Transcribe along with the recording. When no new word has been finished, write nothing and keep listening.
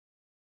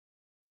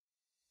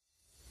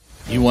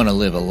You want to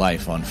live a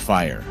life on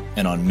fire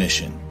and on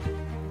mission.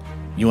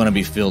 You want to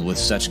be filled with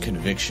such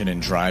conviction and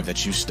drive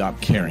that you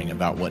stop caring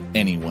about what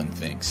anyone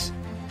thinks.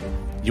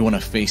 You want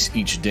to face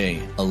each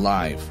day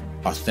alive,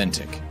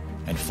 authentic,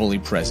 and fully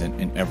present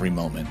in every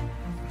moment.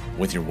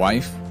 With your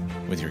wife,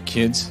 with your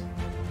kids,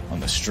 on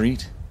the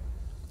street,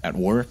 at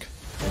work.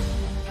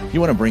 You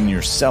want to bring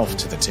yourself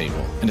to the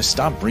table and to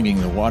stop bringing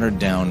the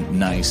watered-down,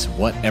 nice,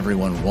 what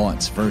everyone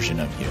wants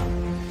version of you.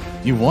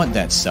 You want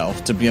that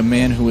self to be a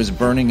man who is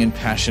burning in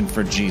passion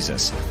for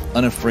Jesus,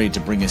 unafraid to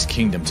bring his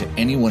kingdom to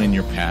anyone in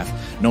your path,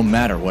 no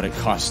matter what it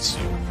costs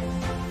you.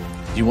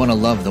 You want to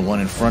love the one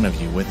in front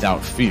of you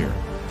without fear,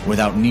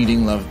 without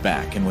needing love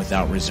back, and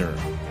without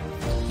reserve.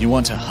 You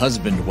want to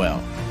husband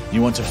well.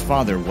 You want to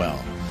father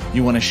well.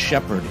 You want to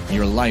shepherd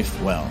your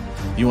life well.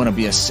 You want to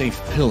be a safe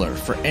pillar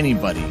for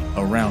anybody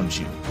around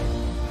you.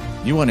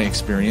 You want to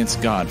experience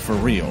God for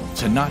real,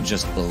 to not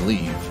just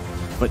believe,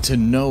 but to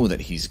know that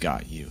he's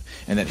got you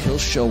and that he'll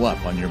show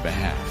up on your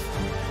behalf,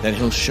 that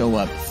he'll show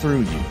up through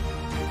you.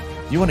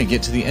 You want to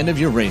get to the end of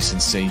your race and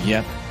say,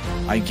 yep,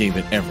 I gave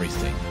it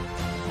everything.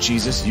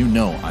 Jesus, you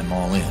know I'm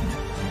all in.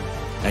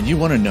 And you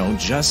want to know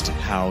just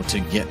how to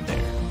get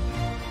there.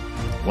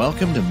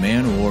 Welcome to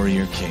Man,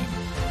 Warrior, King.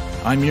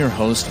 I'm your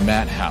host,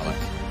 Matt Halleck.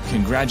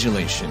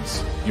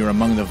 Congratulations. You're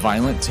among the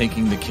violent,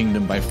 taking the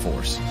kingdom by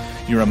force.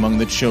 You're among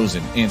the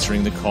chosen,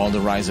 answering the call to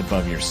rise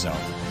above yourself.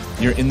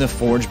 You're in the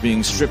forge,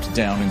 being stripped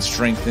down and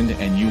strengthened,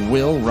 and you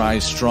will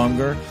rise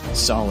stronger,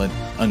 solid,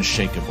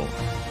 unshakable.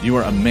 You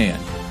are a man.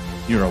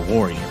 You're a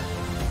warrior.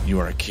 You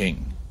are a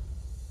king.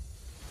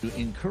 To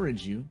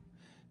encourage you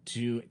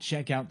to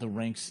check out the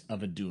ranks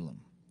of Adullam.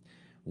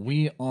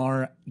 We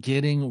are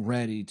getting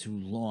ready to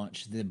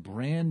launch the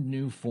brand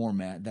new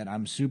format that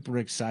I'm super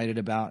excited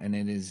about, and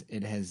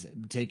it has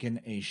taken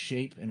a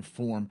shape and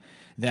form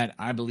that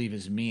I believe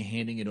is me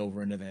handing it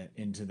over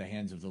into the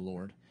hands of the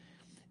Lord.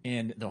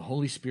 And the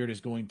Holy Spirit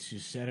is going to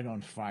set it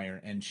on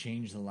fire and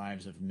change the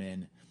lives of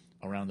men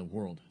around the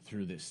world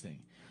through this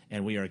thing.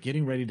 And we are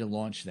getting ready to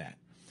launch that.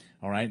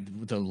 All right.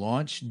 The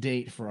launch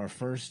date for our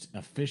first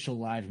official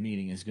live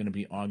meeting is going to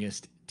be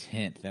August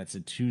 10th. That's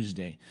a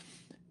Tuesday.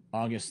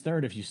 August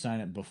 3rd, if you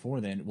sign up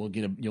before then,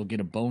 you'll get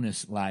a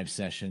bonus live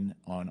session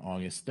on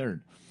August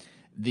 3rd.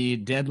 The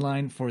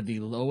deadline for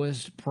the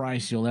lowest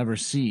price you'll ever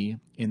see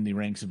in the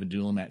ranks of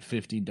Adullam at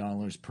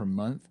 $50 per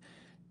month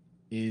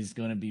is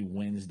going to be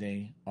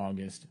Wednesday,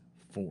 August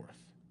 4th.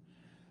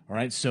 All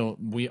right, so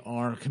we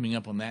are coming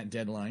up on that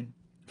deadline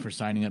for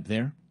signing up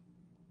there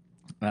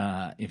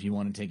if you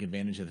want to take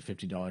advantage of the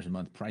 $50 a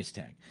month price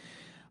tag.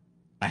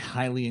 I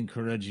highly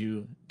encourage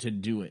you to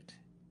do it.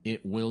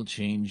 It will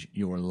change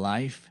your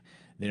life.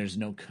 There's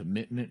no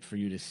commitment for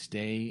you to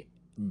stay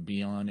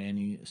beyond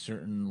any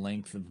certain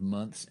length of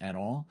months at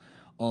all.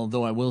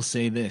 Although I will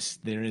say this,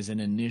 there is an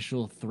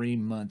initial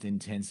 3-month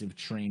intensive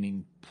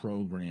training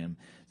program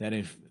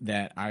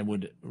that I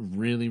would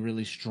really,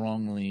 really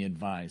strongly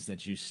advise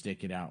that you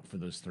stick it out for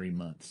those 3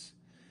 months,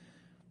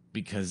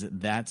 because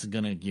that's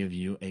going to give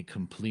you a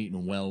complete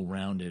and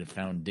well-rounded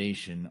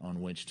foundation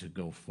on which to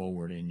go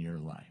forward in your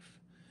life.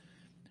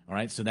 All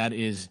right, so that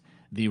is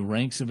the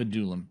ranks of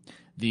Adullam.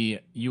 The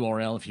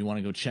URL, if you want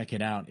to go check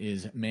it out,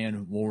 is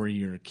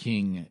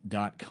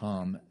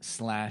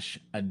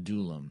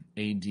manwarriorking.com/Adullam,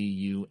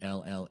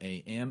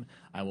 ADULLAM.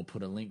 I will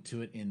put a link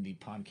to it in the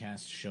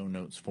podcast show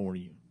notes for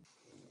you.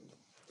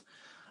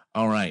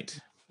 All right.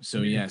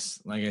 So, yes,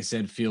 like I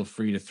said, feel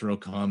free to throw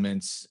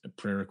comments,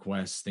 prayer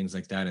requests, things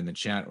like that in the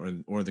chat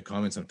or the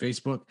comments on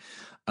Facebook.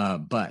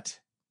 But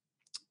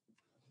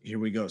here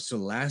we go. So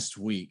last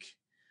week,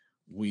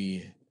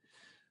 we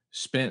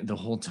spent the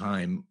whole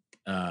time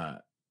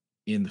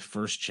in the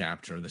first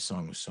chapter of the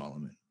Song of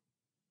Solomon.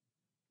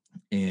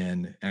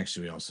 And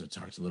actually, we also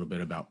talked a little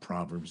bit about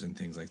Proverbs and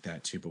things like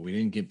that too, but we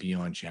didn't get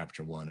beyond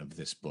chapter 1 of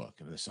this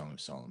book, of the Song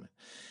of Solomon.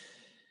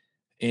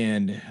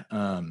 And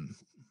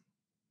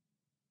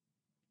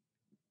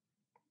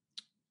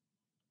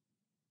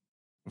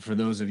for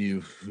those of you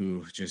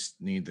who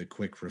just need the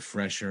quick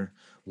refresher,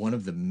 one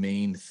of the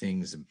main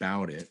things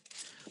about it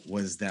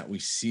was that we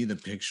see the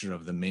picture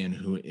of the man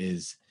who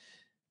is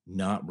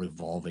not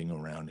revolving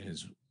around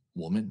his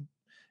woman.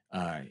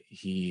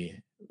 He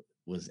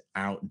was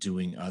out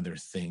doing other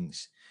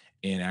things,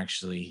 and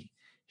actually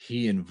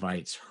he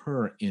invites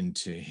her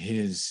into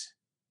his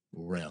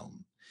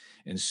realm.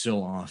 And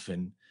so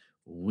often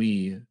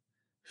we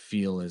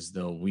feel as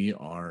though we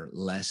are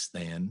less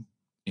than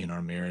in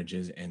our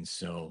marriages, and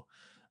so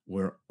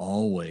we're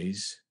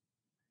always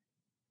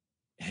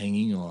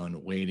hanging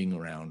on, waiting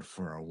around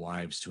for our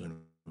wives to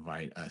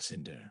invite us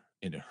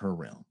into her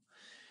realm.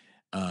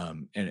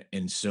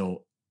 And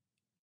so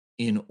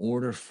in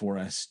order for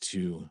us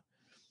to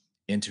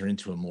enter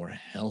into a more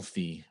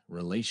healthy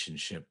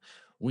relationship,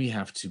 we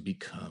have to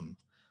become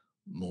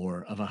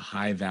more of a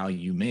high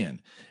value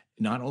man,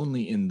 not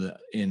only in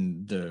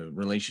the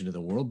relation to the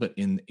world, but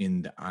in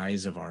the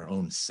eyes of our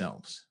own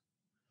selves.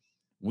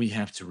 We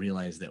have to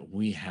realize that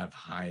we have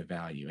high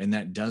value, and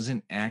that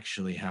doesn't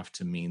actually have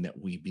to mean that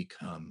we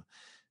become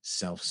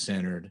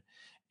self-centered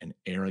and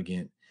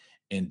arrogant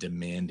and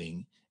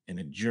demanding and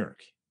a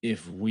jerk.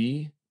 If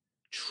we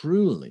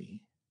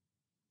truly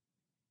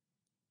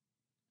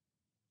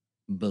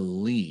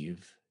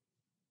believe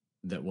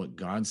that what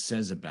God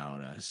says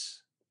about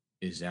us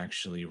is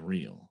actually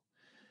real,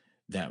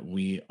 that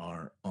we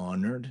are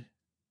honored,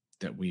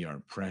 that we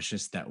are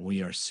precious, that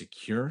we are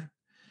secure,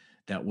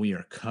 that we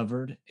are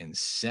covered and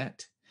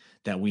set,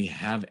 that we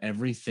have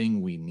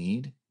everything we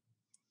need,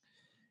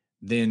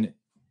 then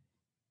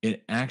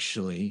it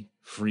actually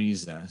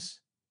frees us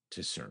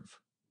to serve.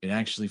 It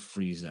actually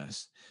frees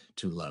us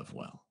to love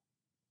well.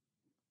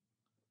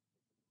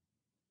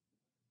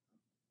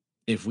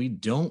 If we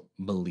don't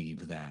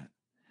believe that,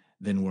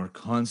 then we're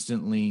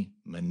constantly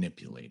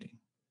manipulating.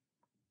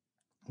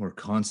 We're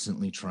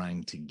constantly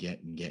trying to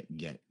get.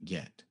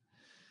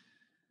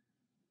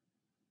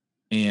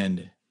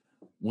 And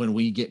when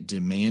we get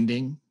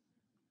demanding,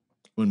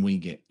 when we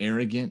get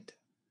arrogant,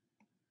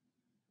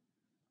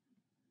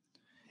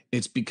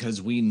 it's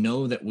because we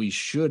know that we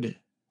should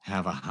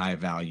have a high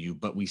value,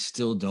 but we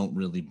still don't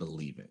really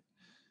believe it.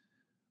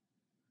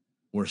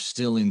 We're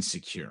still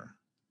insecure.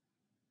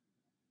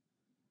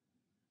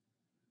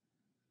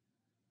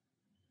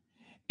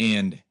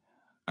 And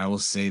I will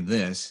say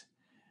this,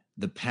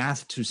 the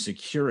path to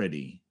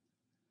security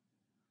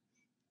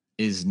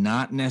is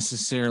not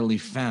necessarily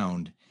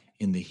found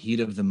in the heat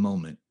of the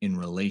moment in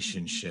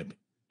relationship,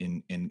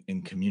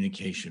 in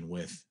communication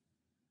with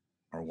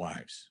our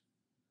wives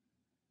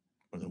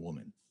or the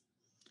woman.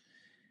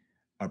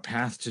 Our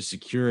path to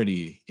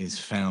security is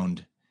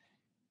found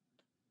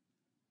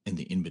in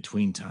the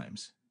in-between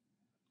times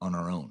on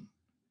our own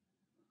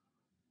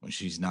when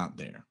she's not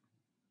there.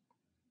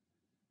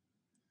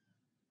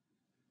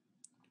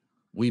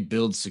 We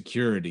build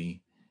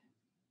security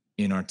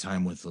in our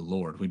time with the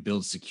Lord. We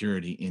build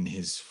security in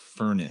his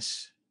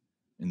furnace,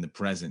 in the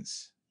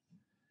presence.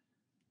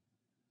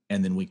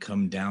 And then we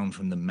come down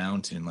from the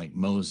mountain like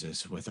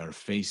Moses with our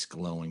face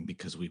glowing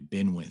because we've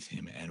been with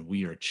him and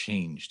we are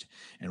changed.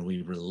 And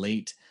we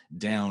relate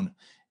down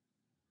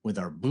with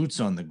our boots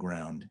on the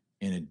ground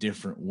in a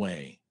different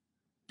way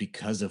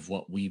because of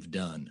what we've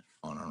done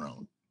on our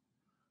own.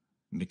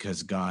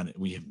 Because God,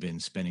 we have been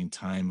spending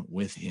time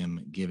with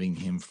him, giving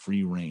him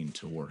free reign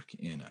to work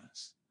in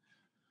us.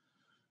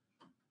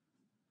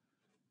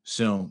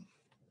 So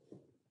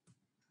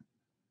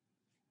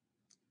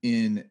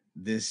in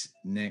this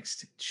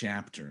next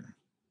chapter,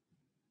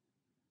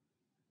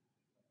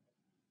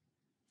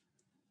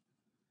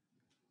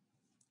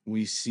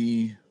 we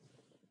see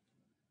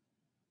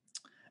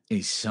a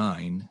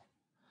sign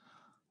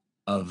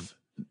of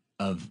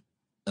a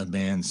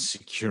man's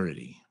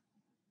security.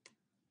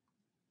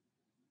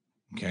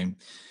 Okay,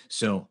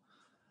 so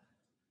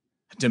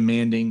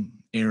demanding,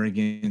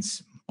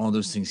 arrogance, all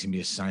those things can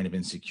be a sign of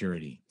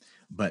insecurity.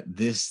 But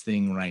this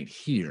thing right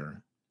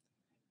here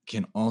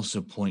can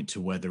also point to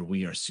whether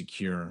we are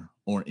secure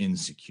or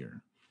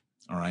insecure.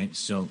 All right,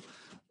 so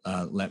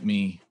let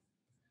me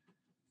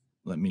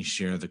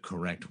share the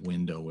correct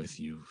window with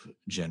you,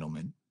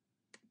 gentlemen.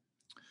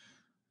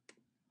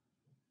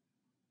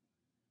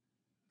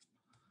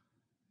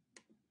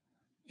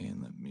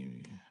 And let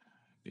me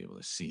be able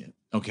to see it.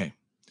 Okay.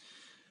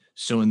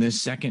 So in this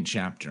second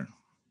chapter,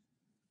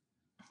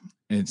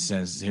 it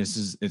says,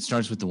 it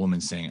starts with the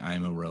woman saying, I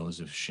am a rose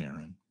of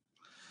Sharon,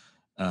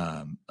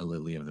 a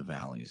lily of the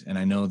valleys. And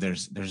I know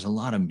there's a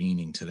lot of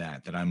meaning to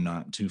that I'm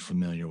not too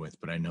familiar with,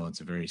 but I know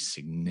it's a very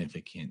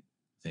significant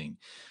thing.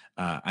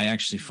 I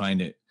actually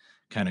find it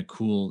kind of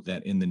cool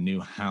that in the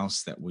new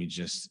house that we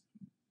just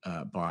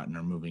bought and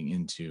are moving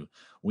into,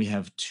 we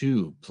have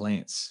two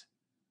plants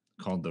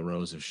called the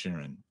Rose of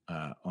Sharon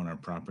on our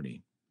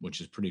property, which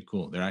is pretty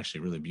cool. They're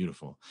actually really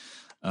beautiful,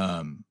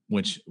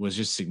 which was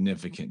just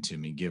significant to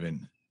me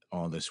given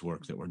all this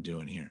work that we're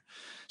doing here.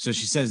 So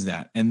she says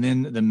that. And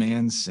then the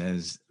man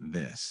says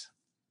this,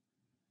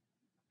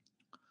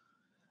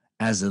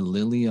 as a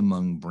lily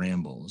among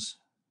brambles,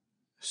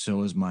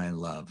 so is my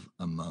love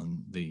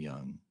among the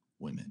young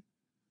women.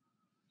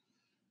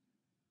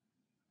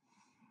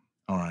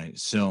 All right.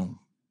 So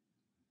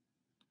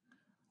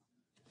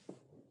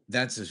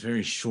that's a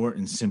very short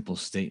and simple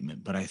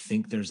statement, but I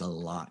think there's a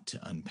lot to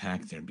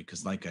unpack there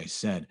because, like I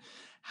said,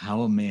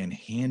 how a man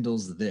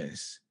handles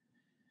this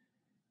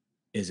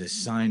is a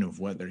sign of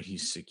whether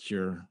he's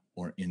secure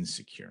or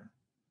insecure.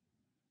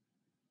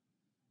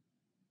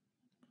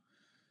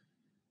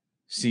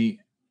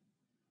 See,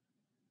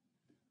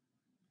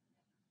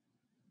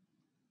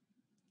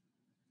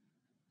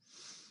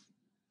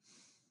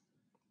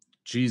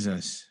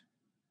 Jesus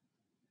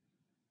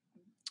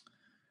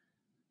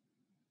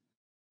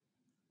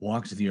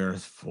walked the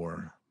earth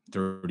for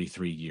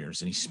 33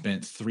 years, and he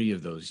spent 3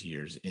 of those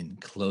years in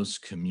close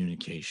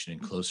communication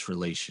and close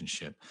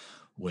relationship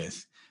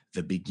with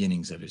the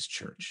beginnings of his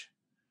church,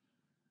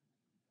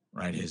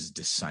 right? His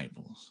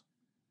disciples.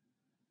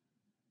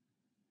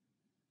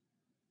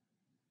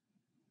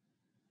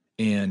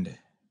 And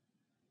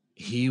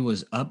he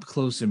was up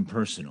close and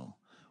personal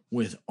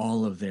with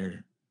all of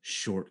their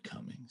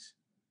shortcomings.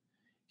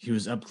 He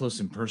was up close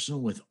and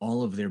personal with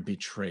all of their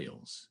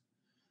betrayals,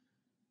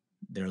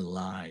 their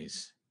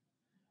lies,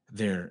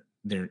 their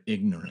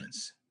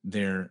ignorance,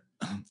 their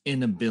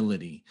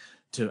inability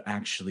to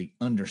actually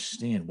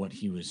understand what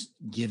he was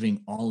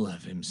giving all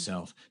of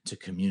himself to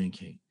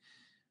communicate.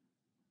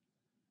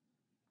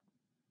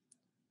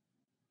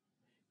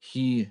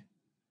 He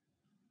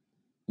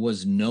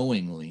was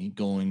knowingly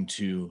going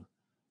to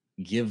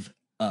give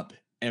up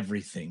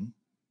everything,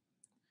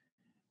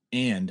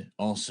 and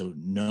also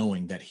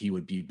knowing that he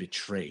would be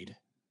betrayed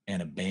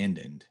and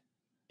abandoned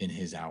in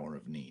his hour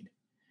of need.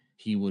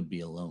 He would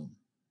be alone.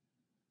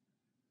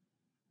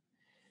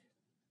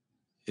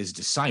 His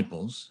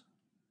disciples,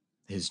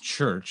 his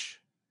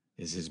church,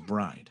 is his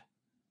bride.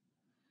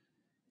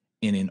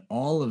 And in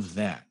all of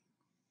that,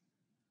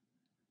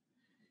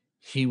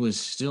 he was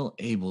still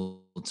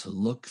able to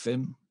look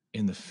them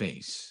in the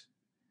face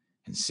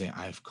and say,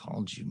 I've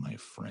called you my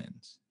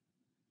friends.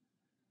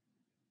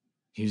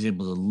 He was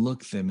able to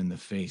look them in the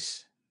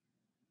face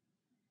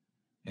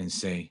and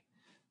say,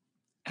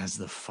 as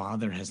the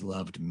Father has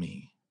loved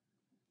me,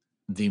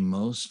 the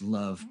most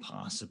love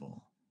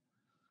possible,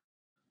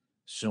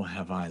 so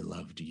have I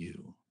loved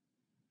you.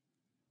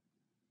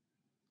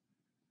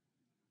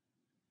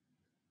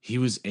 He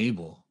was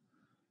able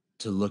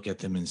to look at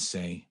them and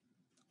say,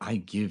 I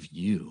give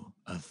you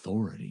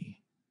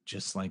authority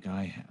just like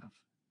I have.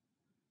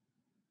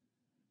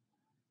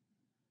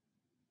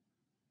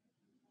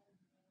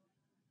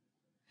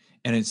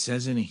 And it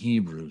says in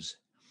Hebrews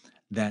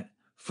that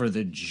for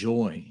the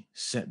joy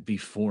set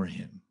before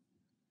him,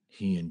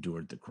 he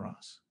endured the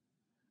cross.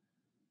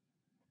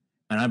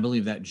 And I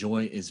believe that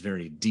joy is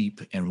very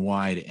deep and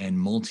wide and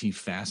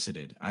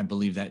multifaceted. I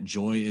believe that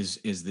joy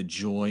is the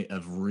joy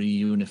of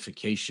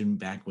reunification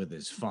back with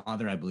his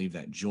Father. I believe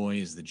that joy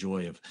is the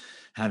joy of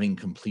having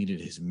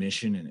completed his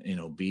mission in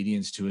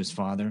obedience to his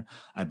Father.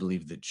 I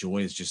believe that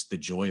joy is just the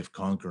joy of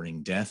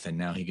conquering death, and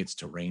now he gets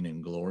to reign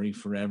in glory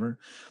forever.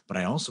 But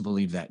I also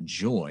believe that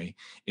joy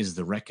is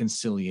the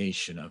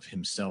reconciliation of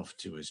himself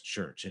to his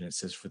church. And it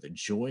says, for the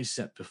joy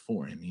set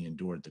before him, he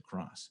endured the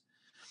cross.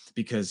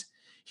 Because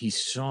he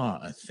saw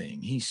a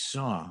thing. He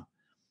saw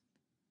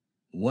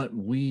what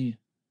we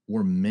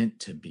were meant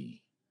to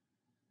be.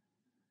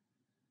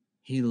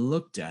 He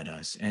looked at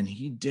us and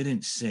he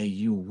didn't say,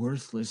 you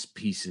worthless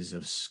pieces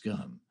of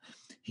scum.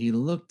 He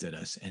looked at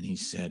us and he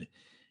said,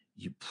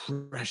 you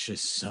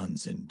precious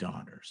sons and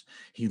daughters.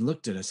 He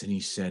looked at us and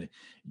he said,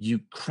 you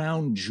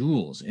crown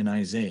jewels in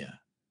Isaiah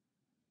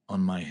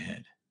on my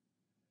head.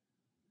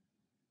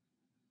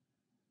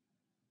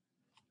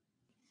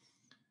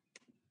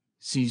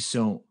 See,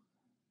 so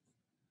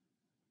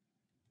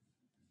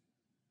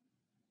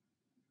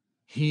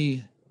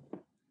he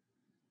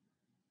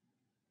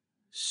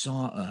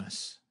saw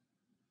us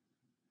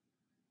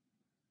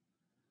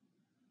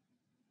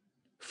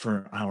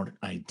for our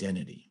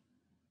identity.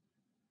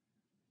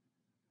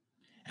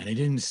 And he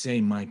didn't say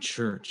my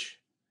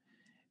church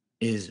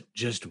is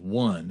just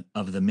one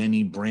of the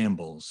many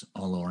brambles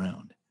all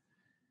around.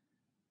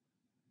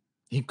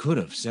 He could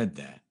have said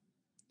that,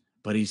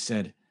 but he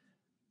said,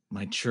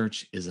 my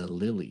church is a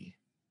lily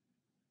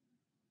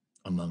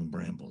among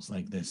brambles,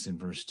 like this in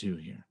verse 2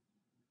 here.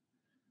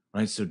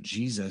 Right? So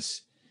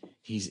Jesus,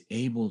 he's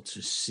able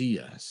to see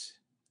us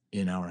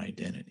in our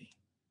identity.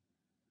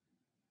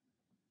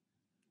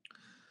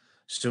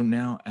 So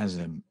now as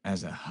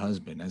a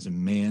husband, as a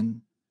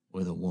man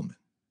with a woman,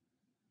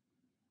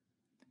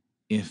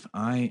 if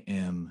I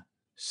am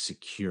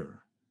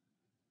secure,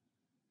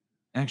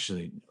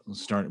 actually,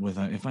 let's start with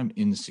if I'm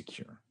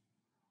insecure,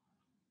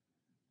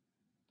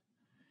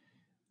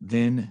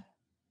 then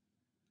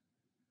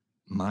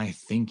my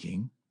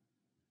thinking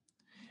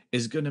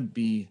is going to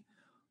be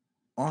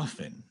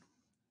often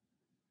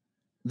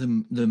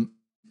the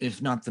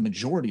if not the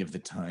majority of the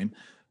time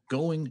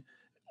going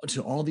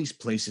to all these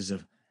places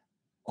of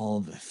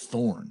all the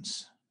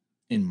thorns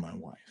in my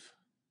wife,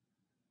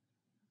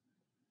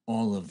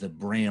 all of the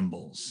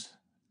brambles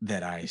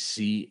that I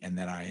see and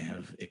that I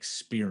have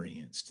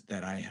experienced,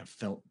 that I have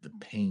felt the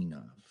pain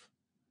of.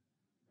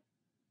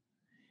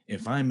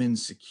 If I'm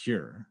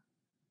insecure,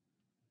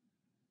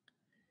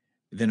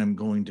 then I'm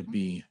going to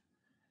be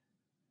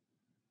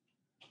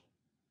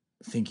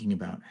thinking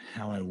about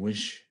how I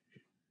wish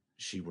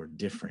she were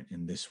different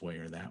in this way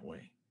or that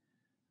way.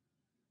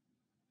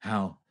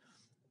 How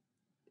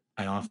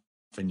I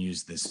often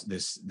use this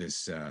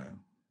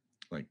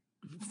like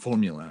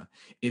formula.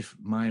 If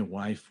my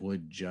wife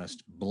would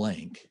just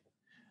blank,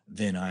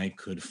 then I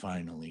could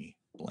finally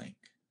blank.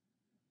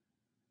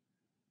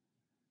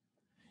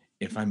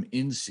 If I'm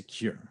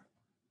insecure,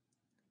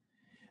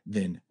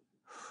 then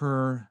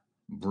her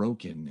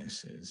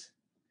brokennesses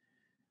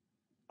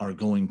are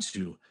going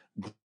to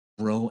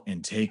grow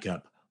and take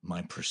up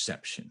my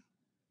perception.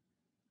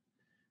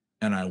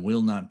 And I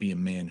will not be a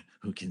man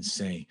who can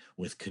say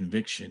with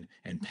conviction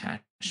and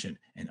passion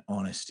and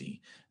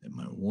honesty that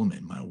my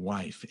woman, my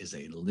wife, is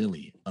a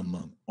lily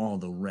among all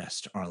the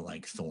rest are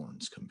like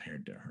thorns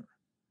compared to her.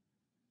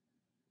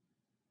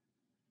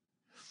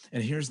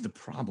 And here's the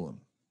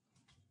problem.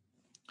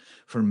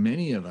 For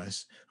many of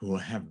us who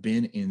have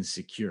been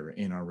insecure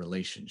in our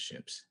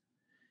relationships,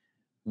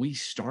 we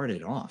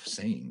started off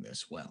saying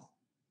this well.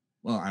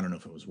 Well, I don't know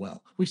if it was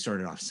well. We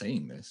started off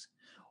saying this.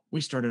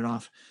 We started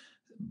off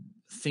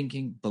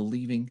thinking,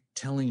 believing,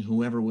 telling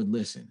whoever would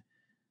listen.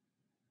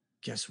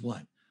 Guess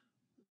what?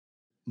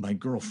 My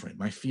girlfriend,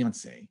 my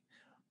fiance,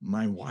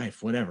 my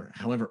wife, whatever,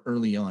 however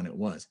early on it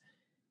was,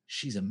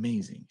 she's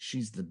amazing.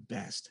 She's the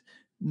best.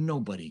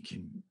 Nobody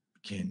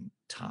can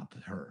top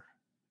her.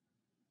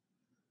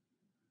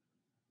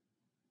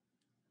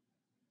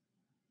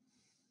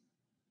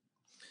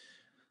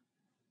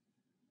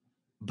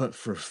 But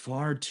for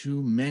far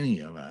too many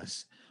of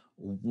us,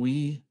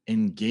 we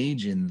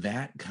engage in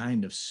that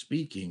kind of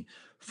speaking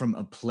from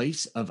a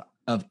place of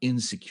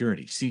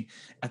insecurity. See,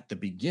 at the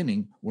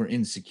beginning, we're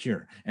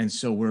insecure. And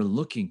so we're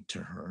looking to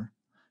her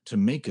to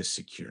make us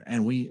secure.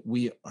 And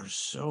we are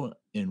so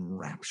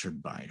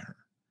enraptured by her.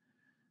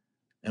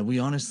 And we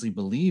honestly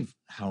believe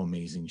how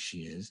amazing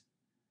she is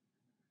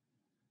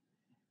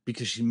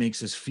because she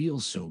makes us feel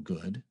so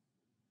good.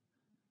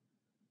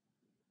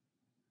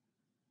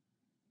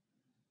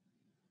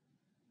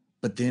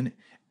 But then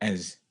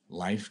as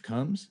life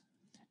comes,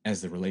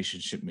 as the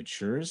relationship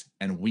matures,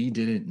 and we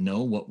didn't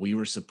know what we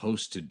were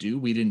supposed to do,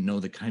 we didn't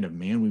know the kind of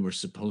man we were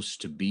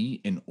supposed to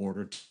be in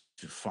order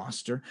to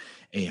foster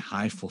a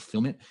high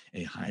fulfillment,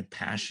 a high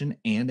passion,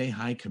 and a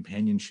high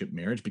companionship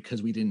marriage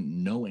because we didn't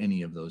know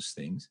any of those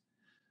things,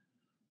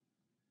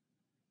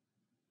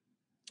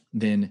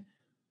 then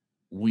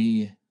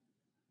we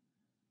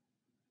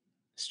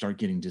start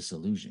getting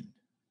disillusioned.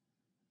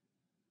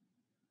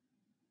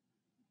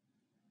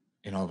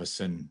 And all of a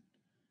sudden,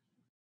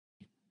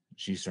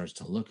 she starts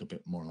to look a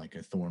bit more like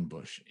a thorn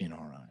bush in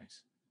our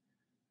eyes.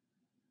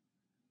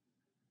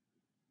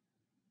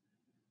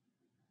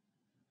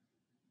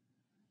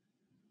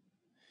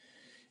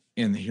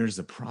 And here's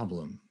the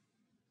problem.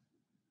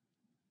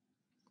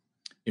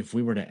 If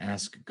we were to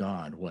ask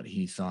God what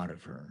he thought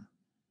of her,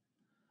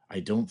 I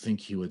don't think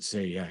he would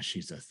say, yeah,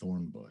 she's a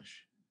thorn bush.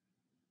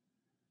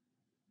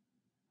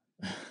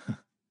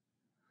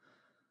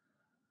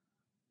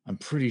 I'm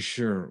pretty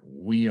sure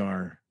we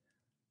are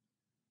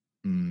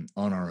on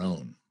our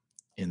own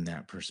in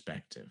that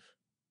perspective.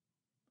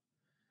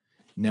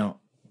 Now,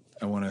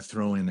 I want to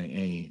throw in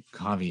a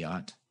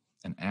caveat,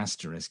 an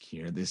asterisk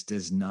here. This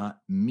does not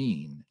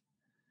mean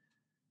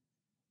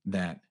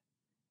that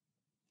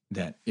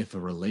if a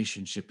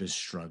relationship is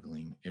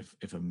struggling,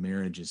 if a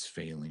marriage is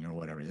failing or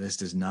whatever, this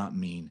does not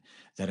mean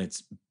that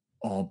it's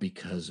all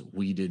because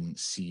we didn't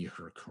see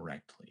her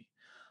correctly.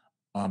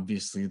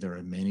 Obviously, there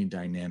are many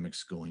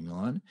dynamics going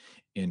on,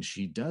 and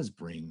she does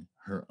bring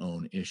her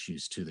own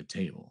issues to the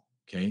table.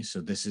 Okay, so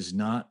this is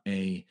not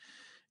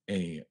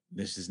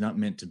this is not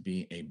meant to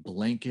be a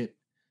blanket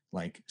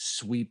like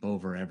sweep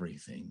over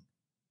everything.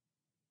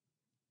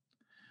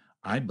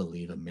 I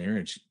believe a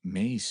marriage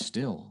may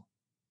still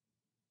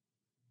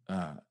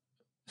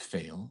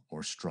fail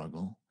or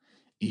struggle,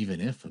 even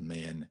if a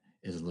man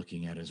is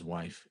looking at his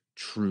wife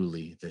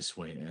truly this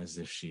way, as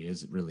if she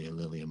is really a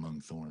lily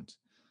among thorns.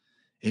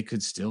 It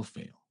could still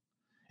fail.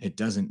 It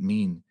doesn't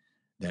mean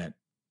that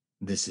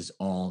this is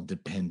all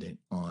dependent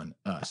on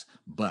us.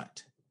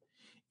 But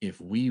if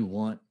we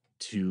want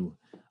to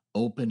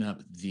open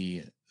up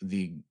the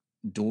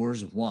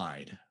doors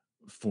wide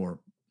for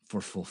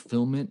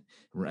fulfillment,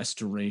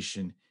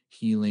 restoration,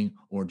 healing,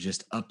 or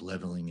just up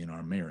leveling in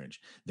our marriage,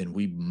 then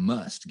we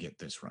must get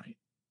this right.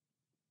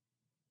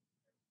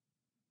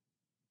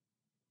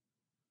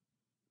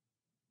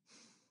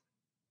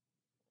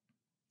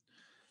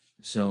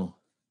 So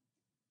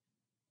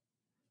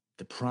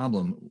the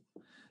problem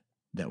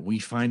that we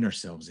find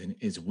ourselves in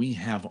is we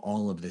have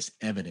all of this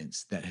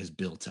evidence that has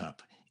built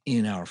up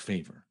in our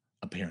favor,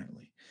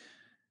 apparently.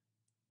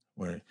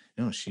 Where,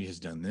 no, she has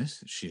done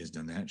this, she has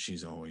done that,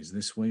 she's always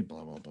this way,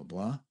 blah, blah, blah,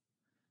 blah.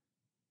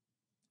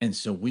 And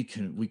so we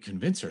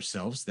convince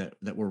ourselves that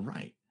we're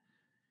right.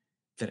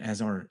 That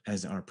as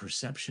our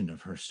perception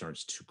of her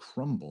starts to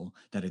crumble,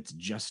 that it's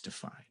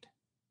justified.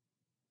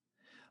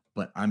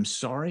 But I'm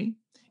sorry,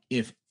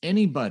 if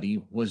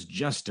anybody was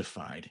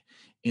justified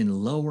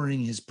in lowering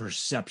his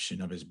perception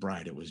of his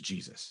bride, it was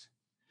Jesus.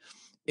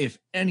 If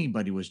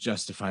anybody was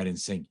justified in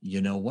saying,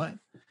 you know what,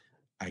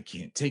 I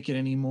can't take it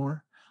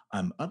anymore.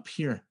 I'm up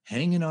here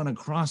hanging on a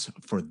cross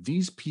for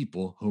these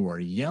people who are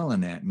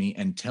yelling at me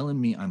and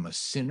telling me I'm a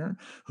sinner,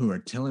 who are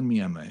telling me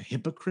I'm a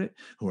hypocrite,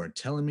 who are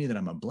telling me that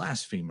I'm a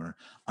blasphemer.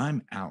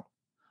 I'm out.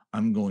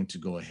 I'm going to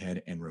go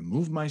ahead and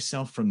remove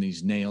myself from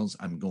these nails.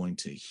 I'm going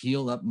to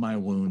heal up my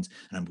wounds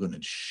and I'm going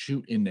to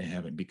shoot into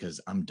heaven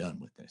because I'm done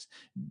with this.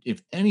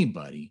 If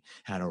anybody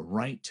had a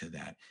right to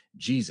that,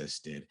 Jesus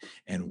did.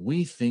 And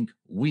we think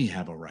we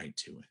have a right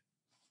to it.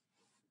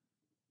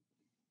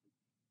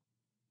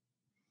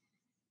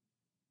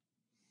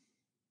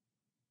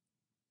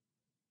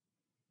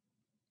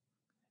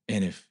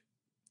 And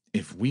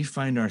if we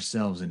find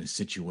ourselves in a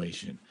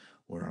situation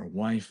where our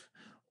wife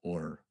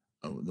or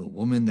the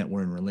woman that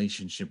we're in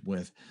relationship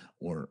with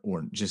or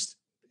just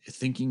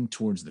thinking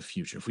towards the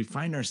future, if we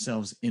find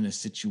ourselves in a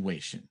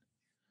situation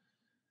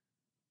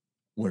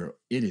where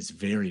it is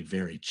very,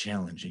 very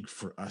challenging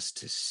for us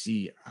to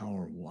see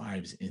our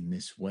wives in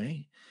this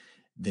way,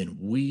 then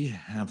we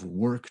have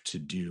work to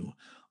do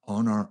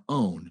on our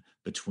own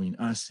between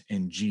us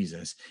and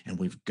Jesus. And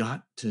we've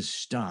got to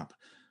stop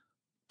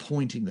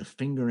pointing the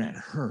finger at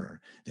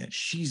her that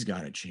she's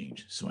got to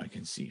change so I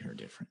can see her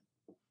different.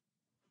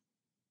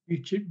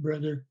 Preach it,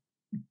 brother.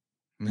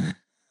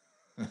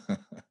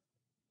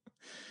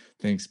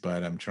 Thanks,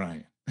 bud. I'm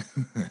trying.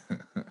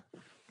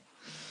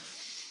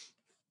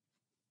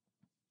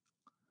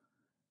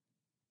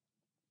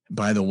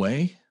 By the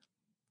way,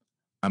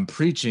 I'm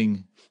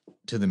preaching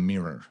to the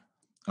mirror.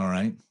 All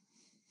right.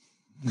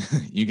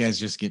 You guys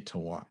just get to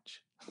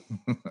watch.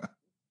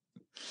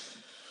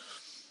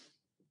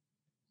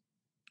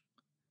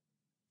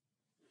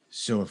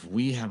 So if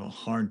we have a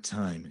hard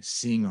time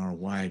seeing our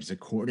wives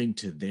according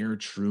to their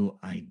true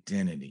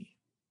identity,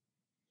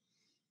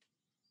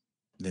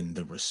 then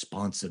the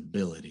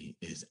responsibility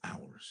is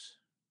ours.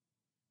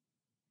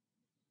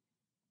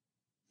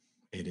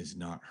 It is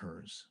not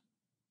hers.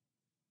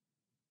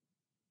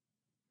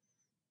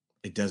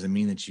 It doesn't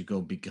mean that you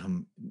go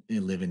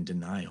live in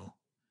denial.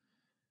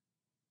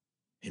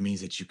 It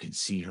means that you can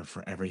see her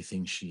for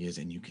everything she is,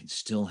 and you can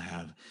still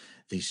have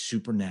the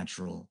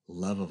supernatural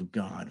love of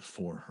God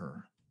for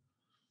her.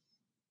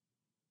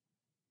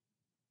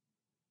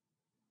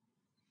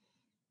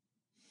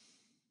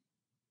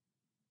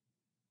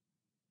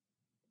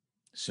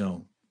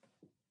 So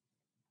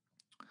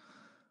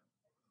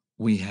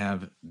we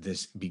have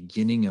this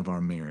beginning of our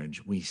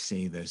marriage. We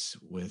say this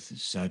with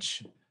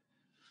such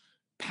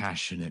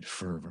passionate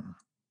fervor.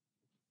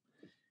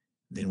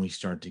 Then we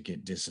start to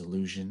get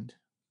disillusioned.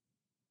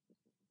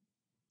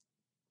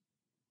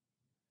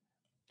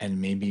 And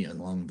maybe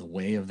along the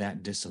way of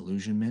that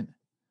disillusionment,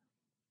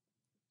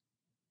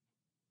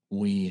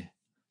 we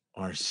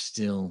are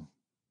still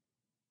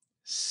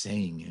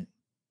saying it.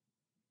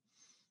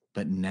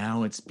 But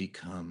now it's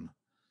become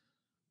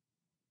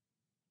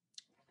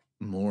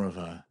more of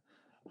a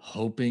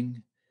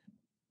hoping,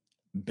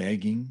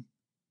 begging,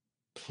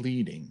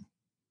 pleading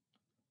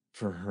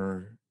for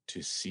her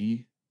to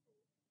see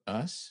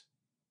us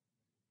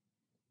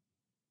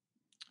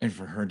and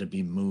for her to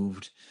be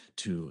moved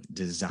to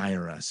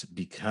desire us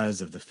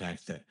because of the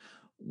fact that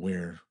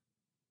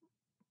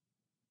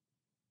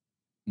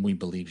we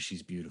believe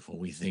she's beautiful.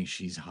 We think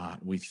she's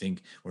hot. We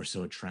think we're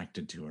so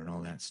attracted to her and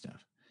all that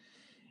stuff.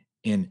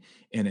 And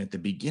at the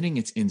beginning,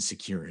 it's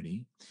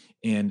insecurity.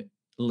 And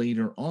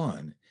later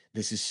on,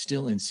 this is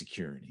still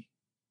insecurity.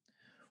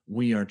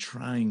 We are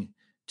trying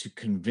to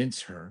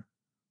convince her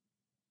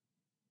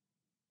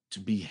to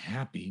be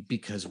happy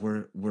because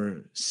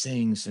we're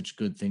saying such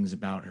good things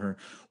about her.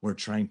 We're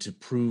trying to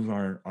prove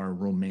our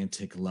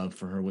romantic love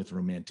for her with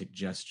romantic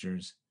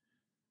gestures.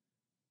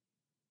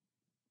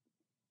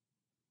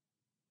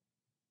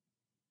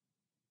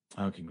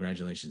 Oh,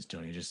 congratulations,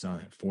 Tony. I just saw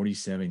that.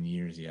 47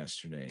 years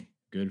yesterday.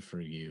 Good for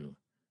you.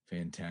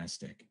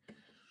 Fantastic.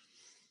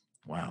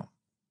 Wow.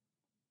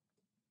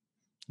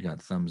 You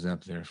got thumbs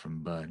up there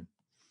from Bud.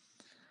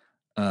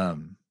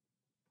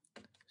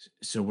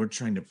 So we're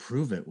trying to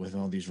prove it with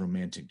all these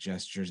romantic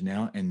gestures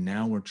now, and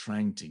now we're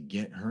trying to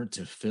get her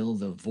to fill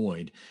the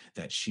void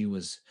that she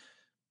was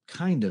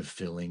kind of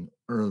filling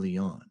early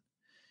on.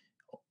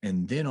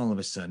 And then all of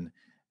a sudden,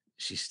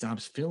 she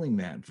stops filling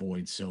that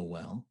void so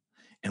well,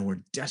 and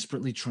we're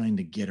desperately trying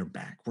to get her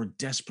back. We're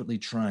desperately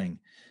trying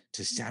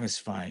to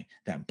satisfy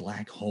that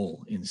black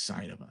hole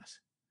inside of us.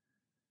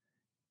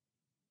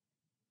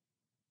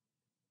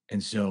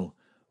 And so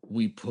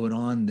we put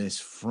on this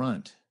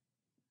front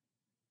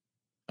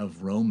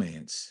of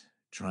romance,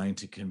 trying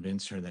to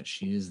convince her that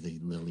she is the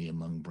lily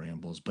among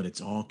brambles, but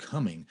it's all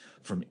coming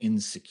from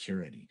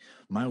insecurity.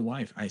 My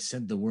wife, I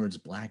said the words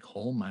black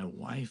hole, my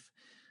wife,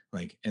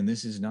 like, and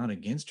this is not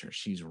against her,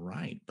 she's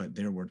right, but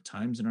there were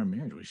times in our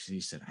marriage where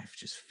she said, I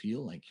just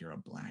feel like you're a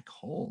black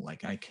hole,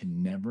 like I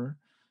can never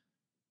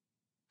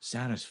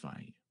satisfy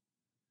you.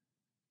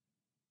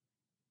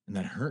 And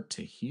that hurt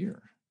to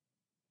hear.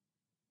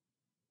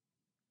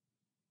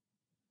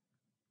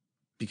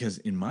 Because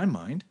in my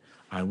mind,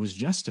 I was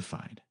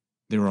justified.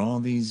 There were all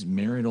these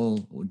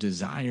marital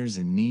desires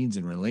and needs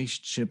and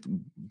relationship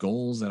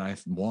goals that I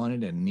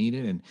wanted and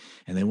needed,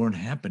 and they weren't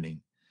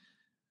happening.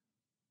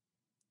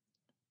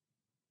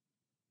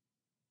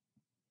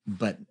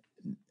 But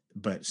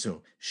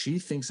so she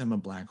thinks I'm a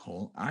black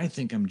hole. I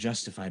think I'm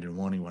justified in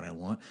wanting what I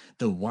want.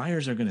 The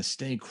wires are going to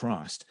stay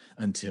crossed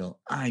until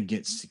I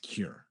get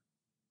secure.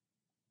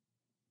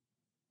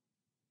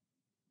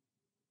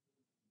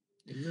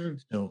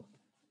 So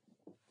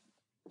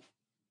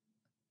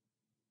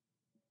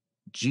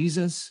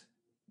Jesus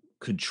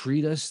could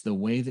treat us the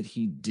way that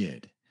he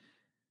did.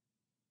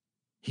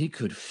 He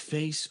could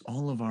face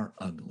all of our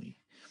ugly.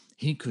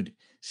 He could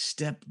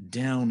step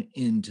down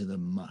into the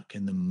muck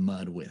and the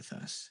mud with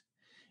us,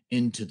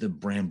 into the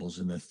brambles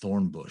and the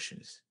thorn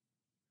bushes,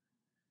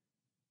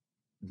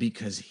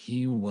 because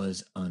he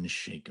was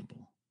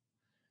unshakable,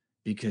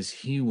 because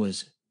he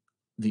was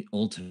the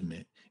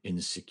ultimate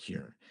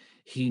insecure.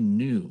 He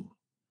knew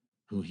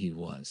who he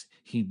was.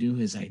 He knew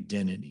his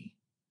identity.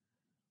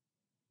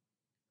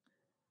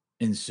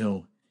 And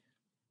so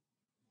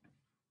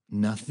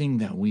nothing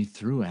that we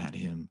threw at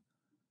him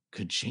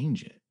could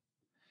change it.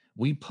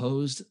 We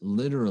posed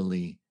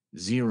literally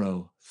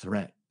zero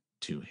threat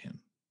to him.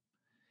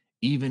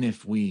 Even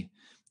if we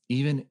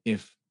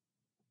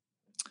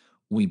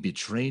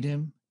betrayed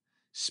him,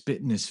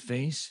 spit in his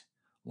face,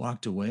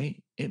 walked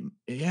away,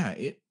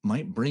 it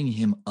might bring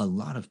him a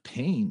lot of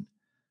pain,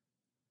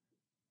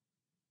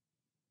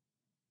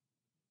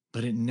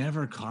 but it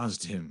never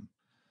caused him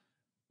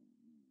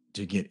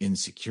to get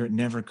insecure. It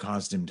never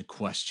caused him to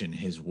question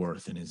his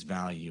worth and his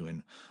value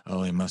and,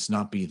 oh, I must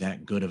not be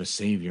that good of a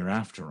savior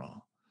after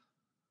all.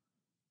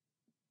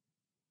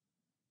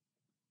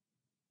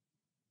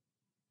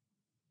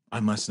 I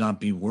must not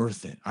be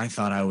worth it. I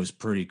thought I was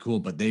pretty cool,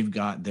 but they've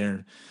got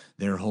their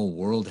whole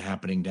world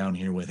happening down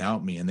here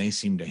without me, and they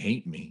seem to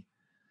hate me.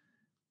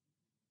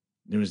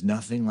 There was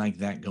nothing like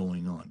that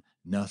going on.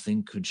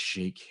 Nothing could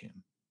shake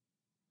him.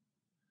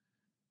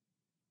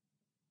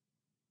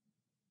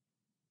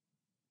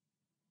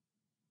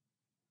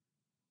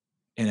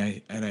 And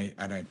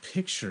I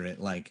picture it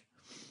like,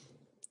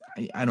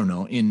 I don't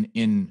know,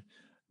 in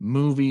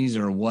movies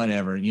or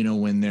whatever,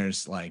 when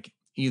there's like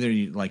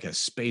either like a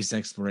space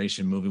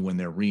exploration movie when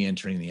they're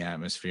re-entering the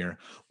atmosphere,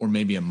 or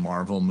maybe a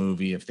Marvel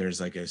movie if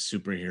there's like a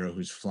superhero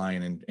who's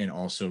flying and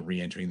also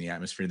re-entering the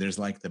atmosphere. There's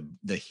like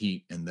the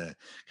heat and the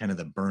kind of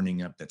the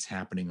burning up that's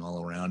happening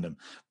all around him,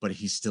 but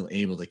he's still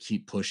able to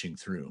keep pushing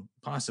through,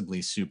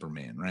 possibly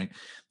Superman, right?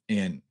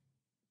 And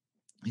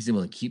he's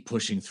able to keep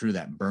pushing through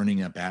that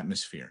burning up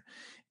atmosphere.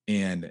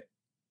 And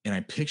I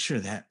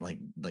picture that like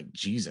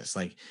Jesus,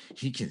 like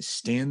he can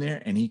stand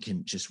there and he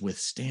can just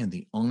withstand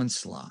the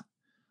onslaught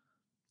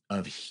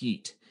of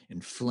heat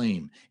and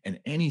flame and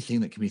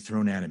anything that can be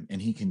thrown at him,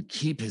 and he can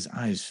keep his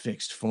eyes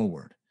fixed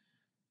forward.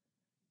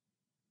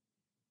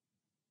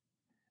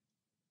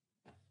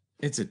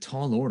 It's a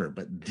tall order,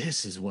 but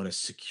this is what a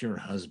secure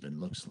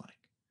husband looks like.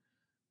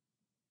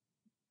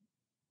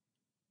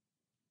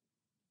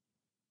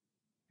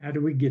 How do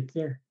we get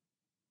there?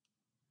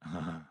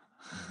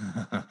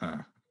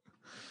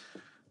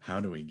 How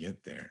do we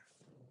get there?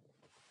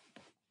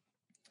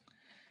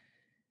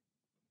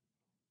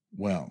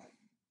 Well,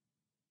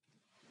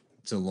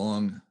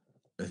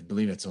 I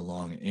believe it's a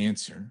long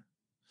answer.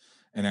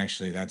 And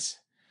actually that's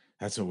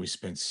what we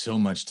spent so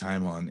much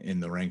time on in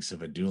the ranks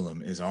of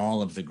Adullam, is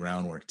all of the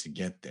groundwork to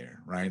get there,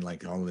 right?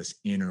 Like all this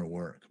inner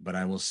work. But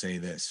I will say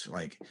this,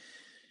 like,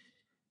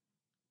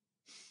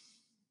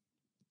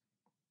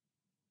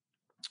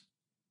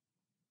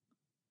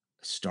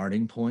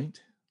 starting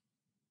point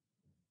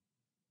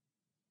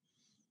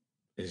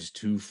is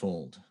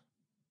twofold.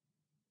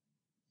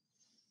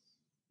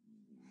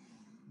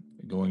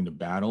 Going to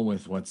battle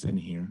with what's in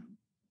here,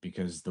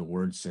 because the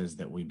word says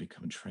that we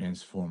become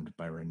transformed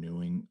by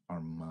renewing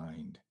our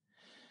mind.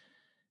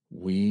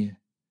 We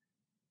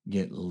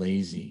get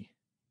lazy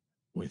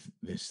with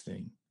this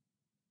thing,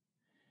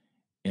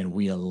 and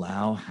we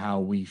allow how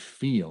we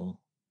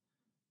feel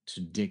to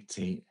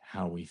dictate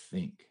how we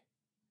think.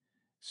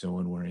 So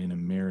when we're in a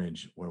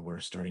marriage where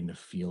we're starting to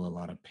feel a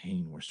lot of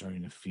pain, we're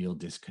starting to feel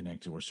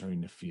disconnected, we're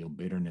starting to feel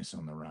bitterness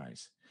on the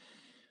rise,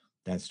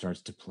 that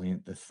starts to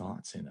plant the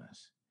thoughts in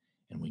us,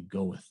 and we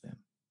go with them.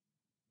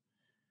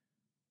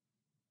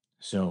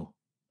 So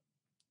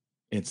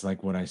it's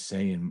like what I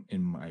say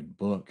in my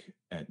book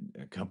at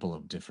a couple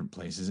of different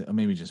places,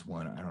 maybe just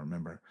one, I don't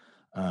remember.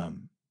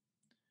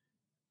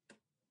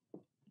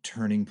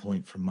 Turning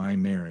point for my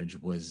marriage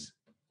was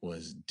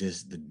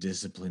the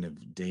discipline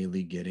of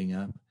daily getting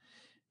up,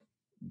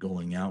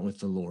 going out with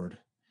the Lord,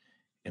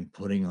 and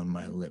putting on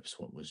my lips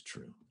what was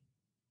true.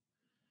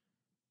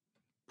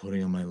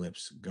 Putting on my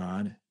lips,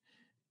 God,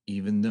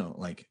 even though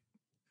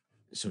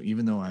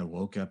I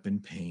woke up in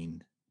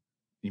pain,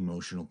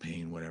 emotional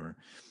pain, whatever,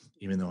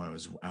 even though I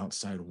was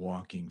outside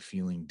walking,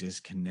 feeling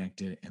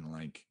disconnected and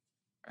like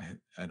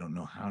I don't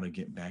know how to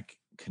get back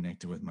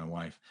connected with my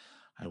wife,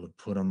 I would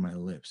put on my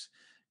lips,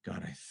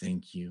 God, I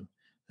thank you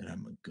that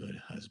I'm a good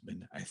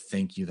husband. I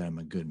thank you that I'm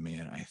a good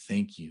man. I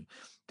thank you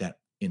that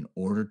in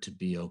order to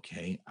be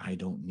okay, I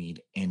don't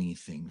need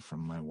anything from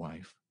my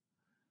wife.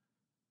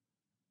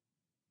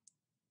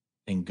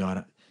 And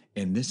God,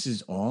 and this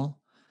is all,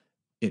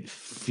 it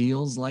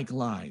feels like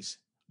lies,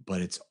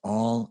 but it's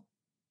all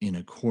in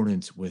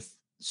accordance with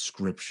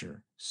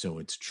scripture, so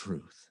it's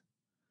truth.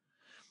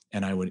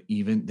 And I would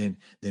even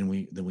then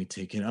we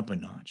take it up a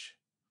notch.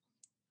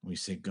 We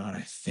say, God,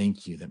 I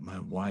thank you that my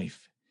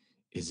wife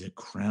is a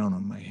crown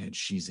on my head.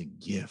 She's a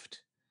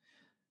gift.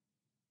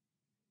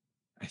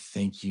 I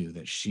thank you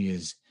that she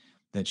is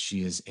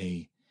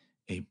a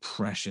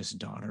precious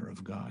daughter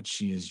of God.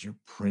 She is your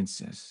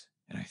princess.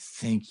 And I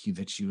thank you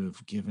that you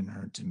have given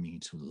her to me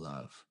to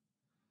love.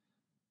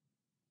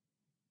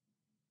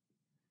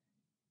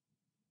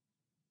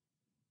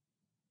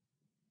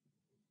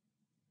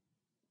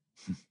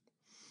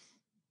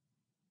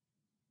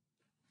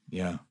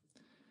 Yeah.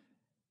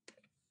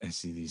 I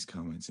see these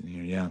comments in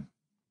here. Yeah.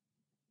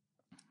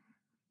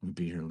 We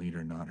be her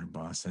leader, not her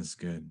boss. That's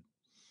good.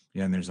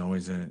 Yeah, and there's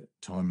always a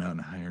taller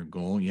mountain, higher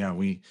goal. Yeah,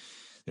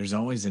 there's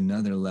always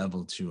another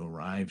level to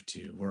arrive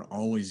to. We're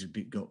always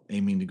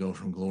aiming to go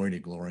from glory to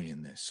glory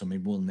in this. So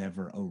maybe we'll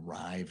never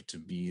arrive to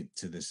be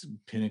to this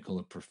pinnacle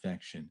of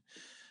perfection,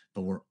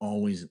 but we're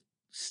always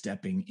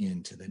stepping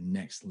into the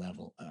next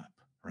level up,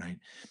 right?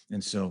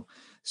 And so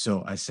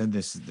I said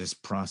this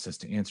process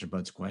to answer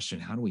Bud's question: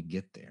 how do we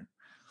get there?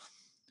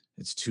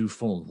 It's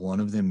twofold. One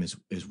of them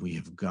is we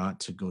have got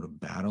to go to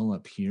battle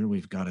up here.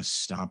 We've got to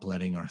stop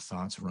letting our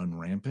thoughts run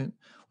rampant.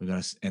 We've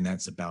got to, and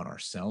that's about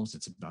ourselves.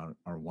 It's about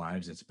our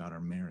wives. It's about our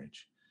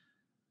marriage.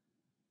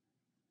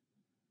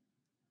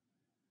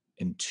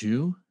 And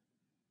two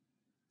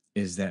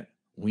is that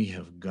we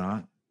have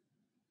got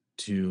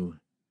to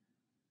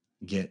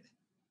get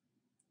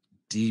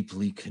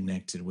deeply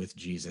connected with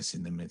Jesus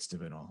in the midst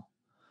of it all.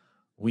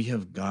 We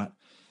have got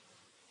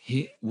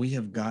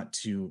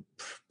to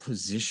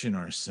position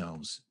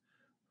ourselves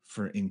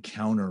for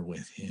encounter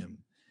with him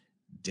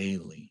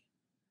daily.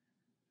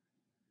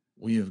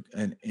 We have,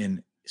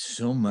 and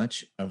so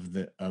much of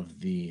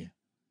the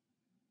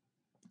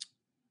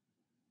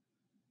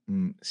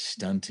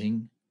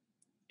stunting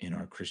in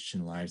our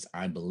Christian lives,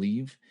 I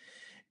believe,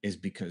 is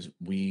because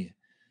we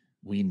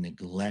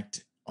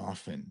neglect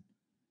often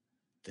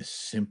the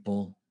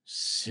simple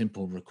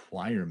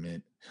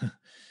requirement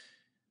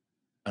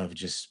of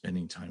just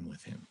spending time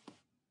with him.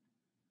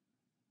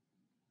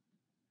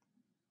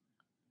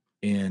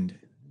 And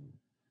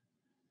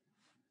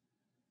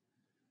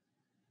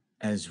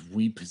as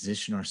we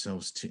position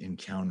ourselves to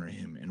encounter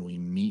him and we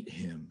meet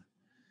him,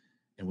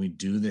 and we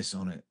do this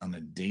on a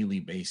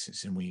daily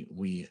basis, and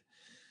we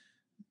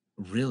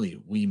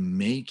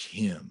make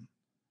him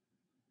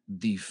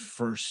the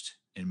first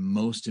and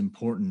most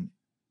important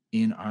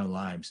in our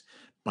lives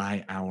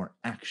by our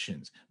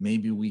actions.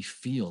 Maybe we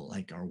feel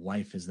like our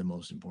wife is the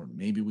most important.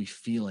 Maybe we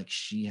feel like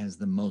she has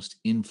the most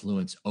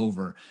influence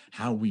over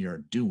how we are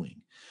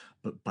doing.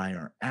 But by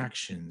our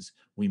actions,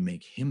 we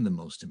make him the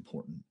most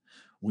important.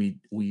 We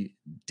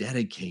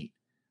dedicate,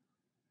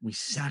 we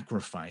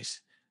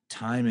sacrifice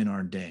time in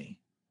our day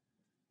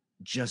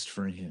just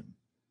for him.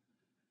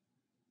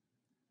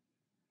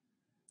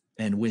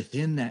 And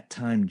within that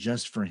time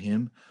just for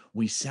him,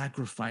 we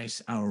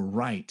sacrifice our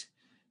right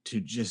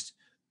to just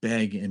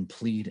beg and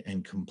plead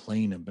and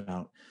complain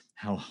about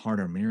how hard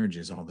our marriage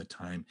is all the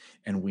time.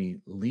 And we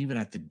leave it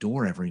at the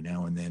door every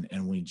now and then,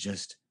 and we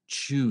just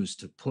choose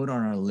to put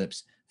on our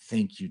lips,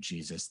 thank you,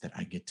 Jesus, that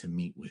I get to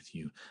meet with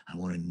you. I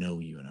want to know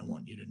you, and I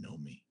want you to know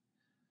me.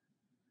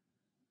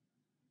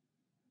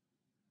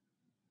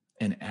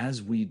 And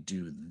as we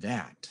do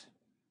that,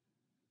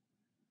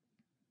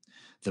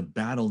 the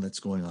battle that's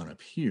going on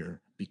up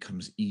here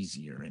becomes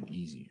easier and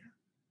easier,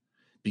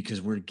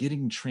 because we're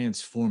getting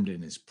transformed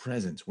in his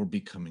presence. We're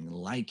becoming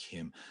like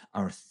him.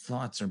 Our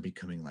thoughts are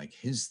becoming like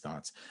his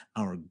thoughts.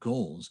 Our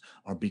goals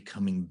are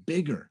becoming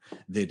bigger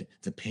than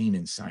the pain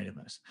inside of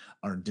us.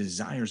 Our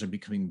desires are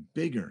becoming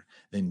bigger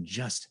than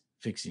just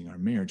fixing our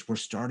marriage. We're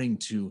starting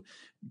to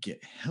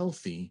get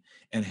healthy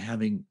and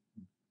having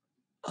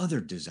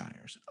other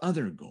desires,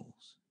 other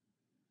goals.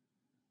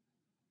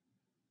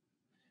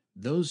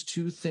 Those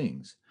two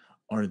things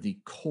are the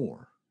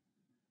core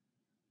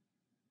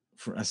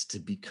for us to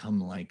become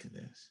like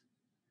this.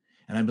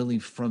 And I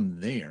believe from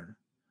there,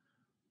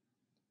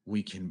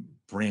 we can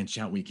branch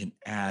out, we can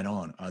add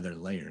on other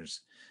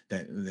layers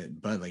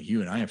that Bud, like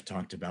you and I have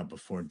talked about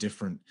before,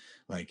 different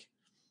like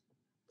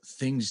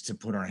things to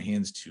put our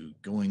hands to,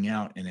 going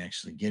out and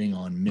actually getting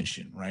on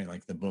mission, right?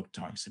 Like the book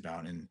talks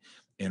about,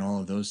 and all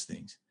of those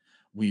things.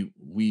 We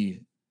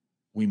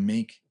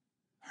make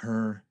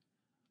her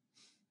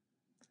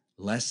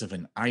less of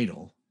an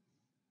idol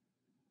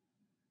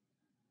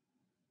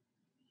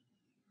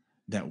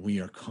that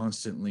we are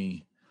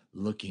constantly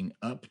looking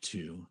up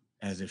to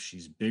as if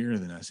she's bigger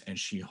than us, and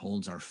she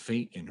holds our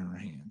fate in her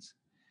hands.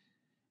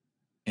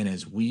 And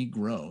as we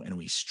grow and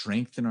we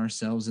strengthen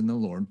ourselves in the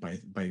Lord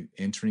by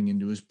entering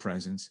into his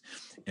presence,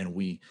 and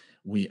we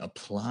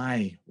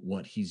apply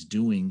what he's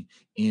doing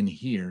in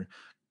here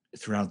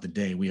throughout the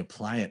day, we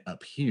apply it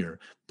up here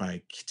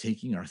by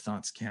taking our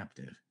thoughts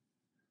captive.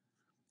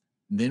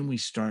 Then we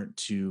start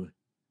to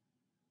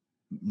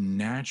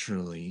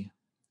naturally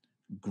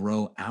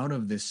grow out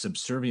of this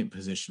subservient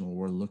position where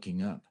we're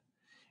looking up,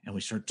 and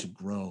we start to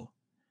grow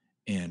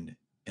and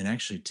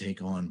actually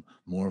take on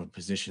more of a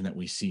position that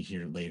we see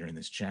here later in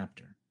this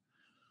chapter.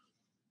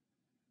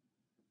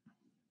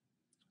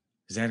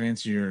 Does that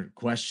answer your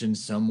question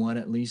somewhat,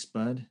 at least,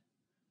 Bud?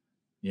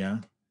 Yeah.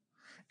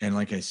 And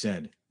like I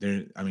said,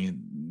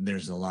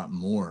 there's a lot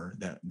more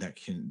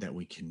that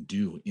we can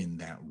do in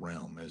that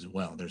realm as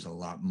well. There's a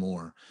lot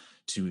more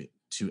to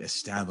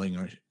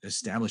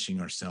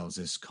establishing ourselves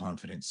as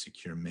confident,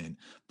 secure men.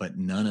 But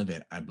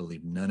I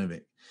believe none of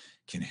it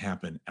can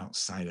happen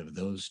outside of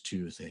those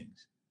two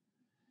things.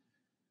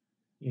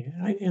 Yeah,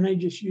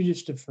 you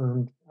just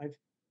affirmed.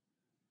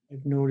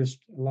 I've noticed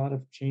a lot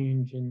of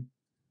change in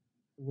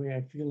the way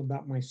I feel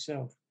about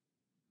myself.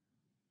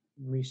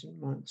 in recent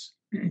months.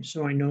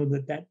 So I know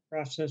that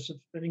process of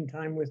spending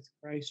time with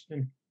Christ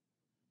and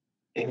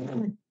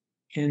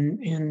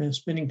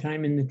spending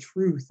time in the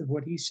truth of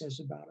what He says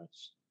about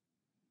us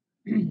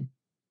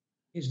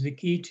is the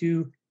key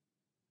to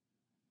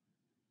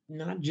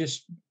not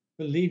just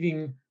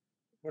believing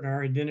what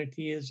our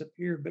identity is up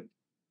here, but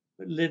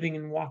living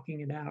and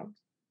walking it out.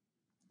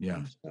 Yeah.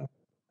 And so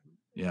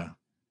Yeah.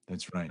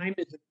 That's right. time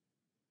is,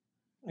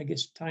 I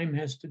guess, time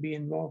has to be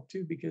involved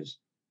too, because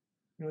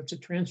it's a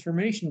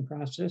transformation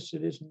process.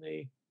 It isn't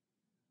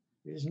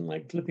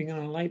like flipping on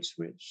a light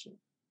switch. So,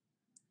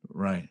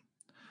 Right.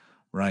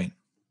 Right.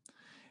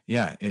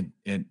 Yeah.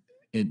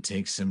 It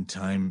takes some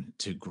time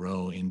to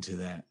grow into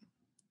that.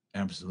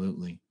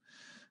 Absolutely.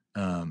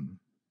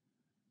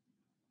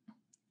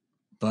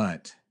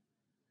 But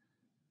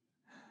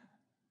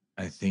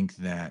I think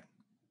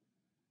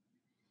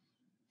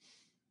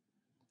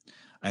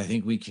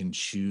we can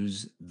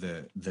choose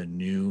the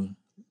new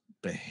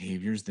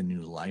behaviors, the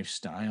new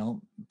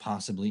lifestyle,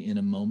 possibly in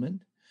a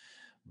moment,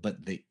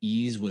 but the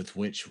ease with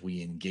which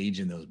we engage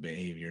in those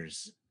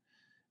behaviors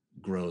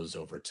grows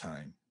over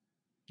time.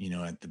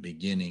 At the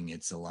beginning,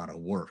 it's a lot of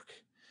work.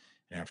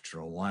 After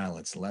a while,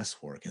 it's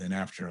less work. And then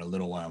after a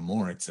little while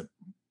more, it's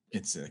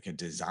like a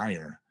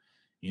desire.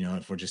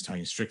 If we're just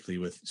talking strictly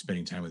with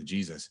spending time with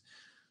Jesus,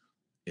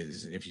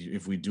 is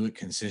if we do it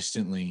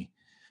consistently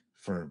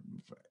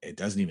it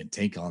doesn't even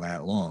take all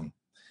that long,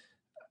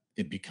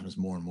 it becomes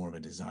more and more of a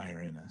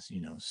desire in us,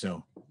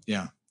 So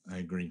yeah, I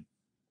agree.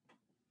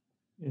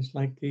 it's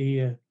like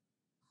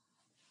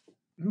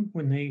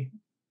when they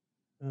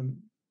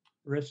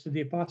arrested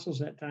the apostles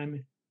that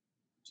time,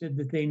 said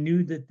that they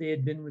knew that they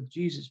had been with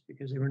Jesus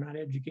because they were not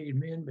educated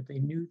men, but they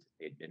knew that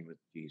they had been with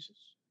Jesus.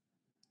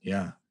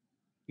 Yeah.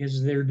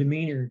 Because their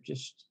demeanor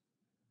just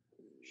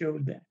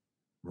showed that.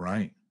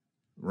 Right.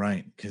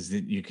 Because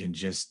you could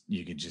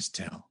just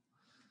tell.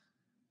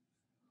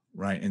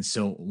 Right. And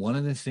so one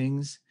of the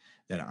things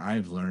that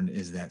I've learned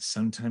is that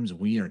sometimes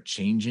we are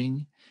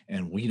changing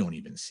and we don't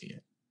even see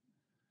it.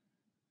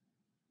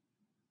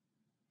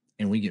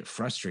 And we get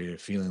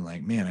frustrated feeling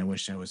like, man, I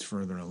wish I was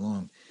further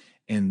along.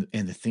 And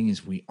the thing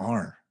is, we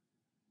are.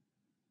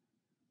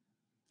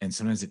 And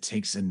sometimes it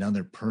takes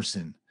another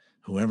person,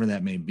 whoever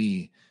that may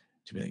be,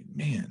 to be like,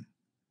 man,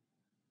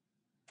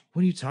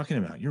 what are you talking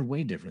about? You're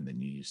way different than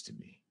you used to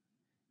be.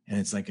 And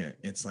it's like a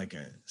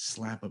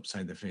slap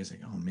upside the face,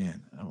 like, oh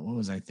man, what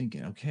was I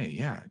thinking? Okay,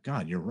 yeah,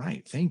 God, you're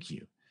right. Thank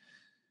you.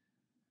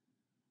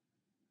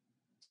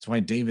 That's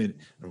why David,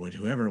 or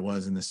whoever it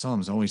was in the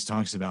Psalms, always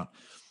talks about,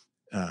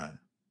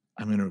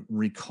 I'm going to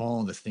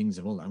recall the things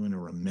of old. I'm going to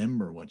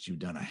remember what you've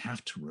done. I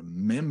have to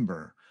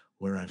remember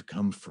where I've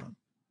come from.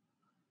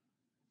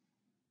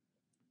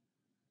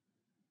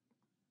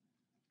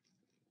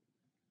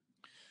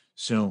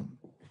 So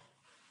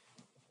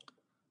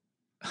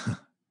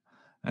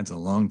that's a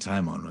long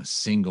time on a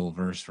single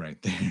verse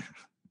right there.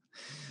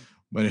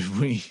 But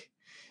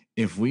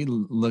if we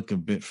look a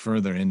bit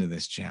further into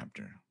this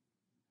chapter,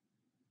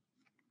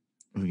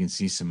 we can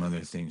see some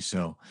other things.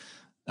 So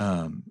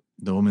the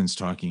woman's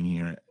talking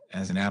here,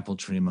 as an apple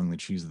tree among the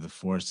trees of the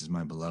forest is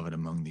my beloved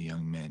among the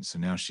young men. So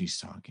now she's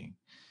talking.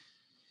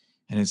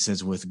 And it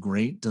says, with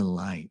great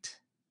delight,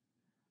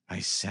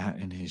 I sat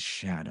in his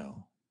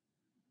shadow.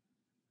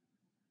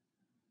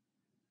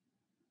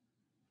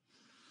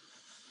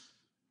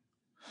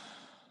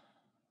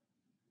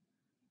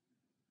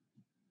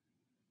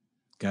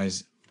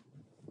 Guys,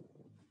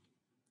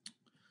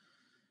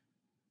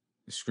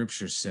 the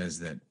scripture says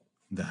that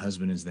the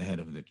husband is the head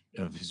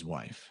of his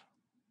wife,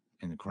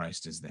 and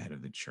Christ is the head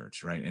of the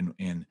church, right?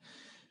 And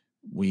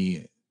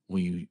we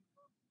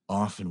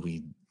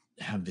often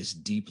have this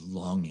deep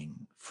longing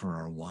for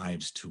our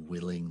wives to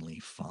willingly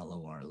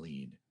follow our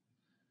lead.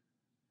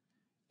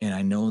 And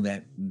I know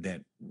that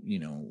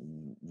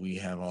we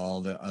have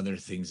all the other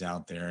things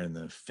out there and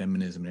the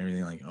feminism and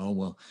everything, like, oh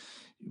well,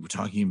 we're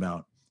talking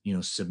about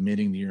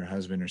submitting to your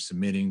husband or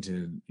submitting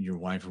to your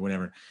wife or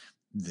whatever.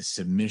 The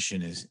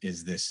submission is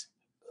this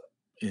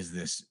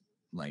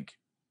like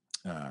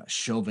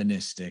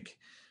chauvinistic,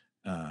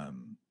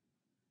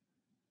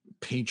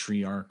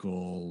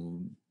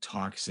 patriarchal,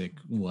 toxic,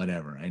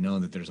 whatever. I know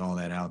that there's all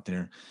that out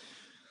there,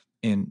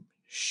 and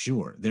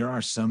sure, there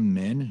are some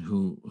men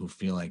who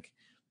feel like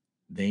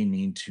they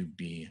need to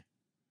be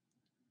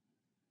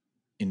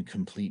in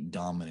complete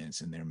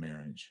dominance in their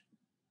marriage.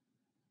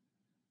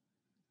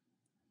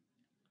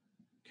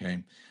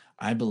 Okay.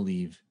 I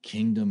believe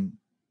kingdom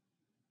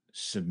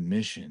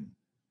submission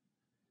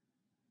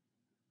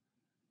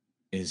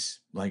is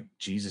like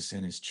Jesus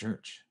and his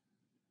church.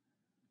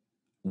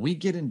 We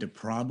get into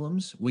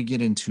problems, we get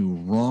into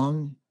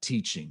wrong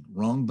teaching,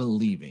 wrong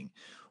believing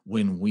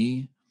when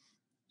we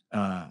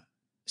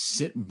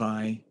sit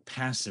by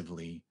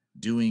passively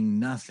doing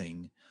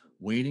nothing,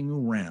 waiting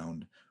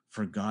around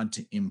for God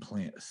to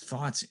implant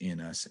thoughts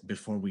in us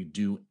before we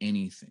do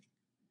anything.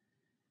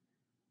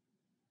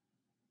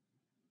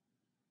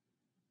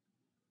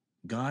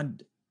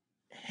 God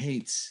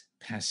hates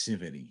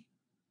passivity.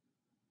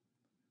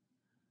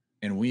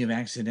 And we have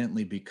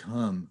accidentally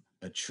become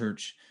a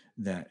church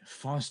that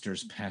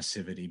fosters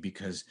passivity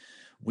because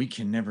we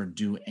can never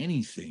do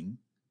anything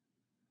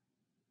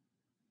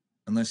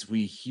unless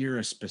we hear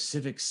a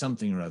specific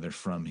something or other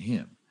from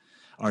him.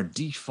 Our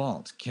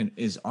default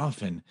is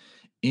often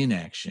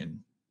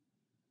inaction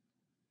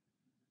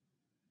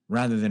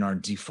rather than our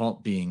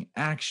default being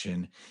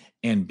action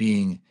and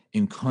being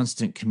in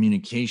constant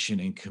communication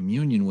and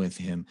communion with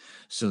him,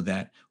 so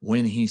that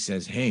when he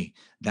says, hey,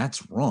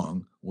 that's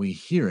wrong, we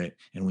hear it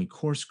and we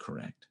course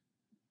correct.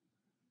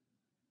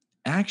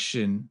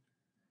 Action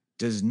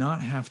does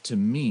not have to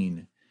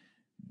mean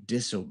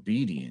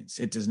disobedience.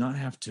 It does not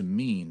have to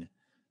mean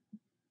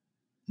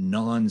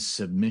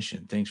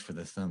non-submission. Thanks for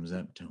the thumbs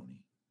up,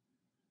 Tony.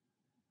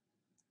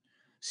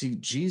 See,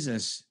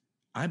 Jesus,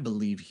 I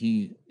believe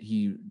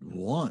he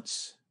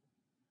wants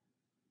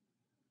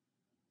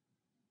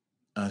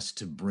us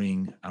to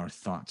bring our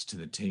thoughts to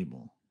the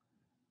table.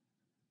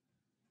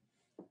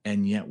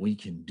 And yet we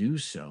can do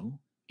so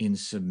in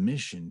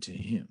submission to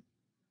him.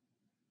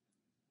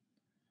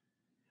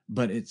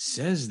 But it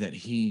says that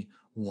he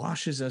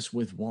washes us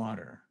with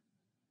water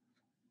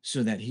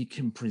so that he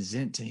can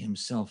present to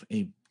himself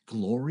a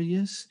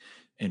glorious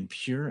and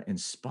pure and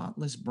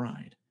spotless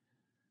bride.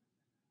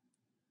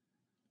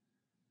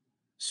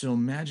 So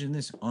imagine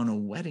this: on a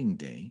wedding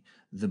day,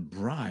 the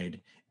bride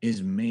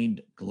is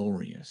made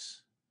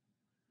glorious.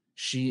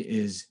 She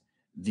is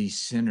the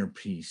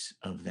centerpiece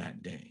of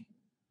that day.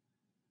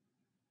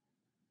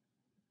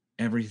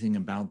 Everything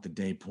about the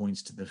day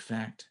points to the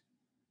fact,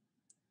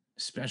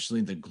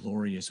 especially the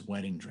glorious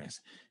wedding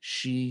dress,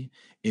 she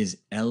is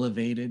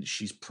elevated,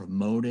 she's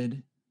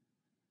promoted,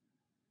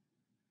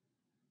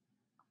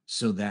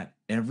 so that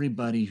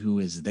everybody who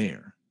is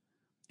there,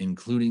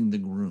 including the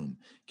groom,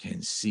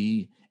 can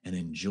see and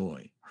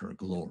enjoy her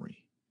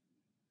glory.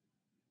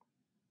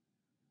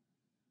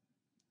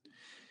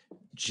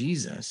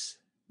 Jesus,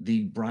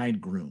 the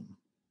bridegroom,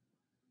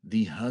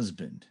 the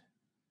husband,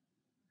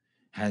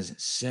 has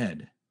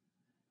said,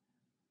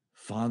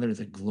 Father,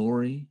 the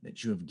glory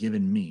that you have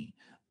given me,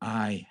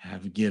 I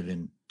have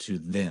given to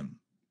them.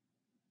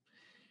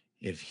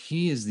 If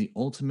he is the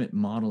ultimate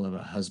model of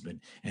a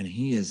husband and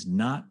he is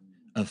not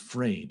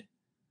afraid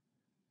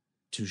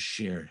to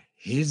share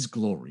his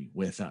glory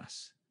with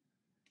us,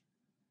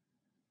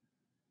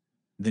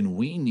 then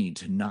we need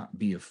to not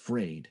be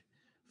afraid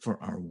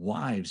for our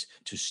wives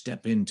to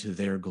step into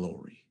their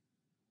glory.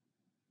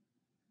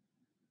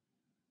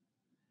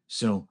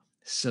 So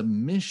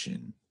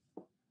submission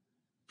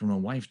from a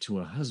wife to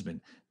a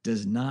husband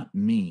does not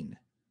mean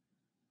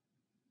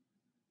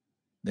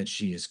that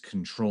she is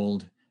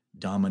controlled,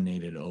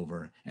 dominated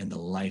over, and the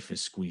life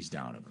is squeezed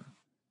out of her.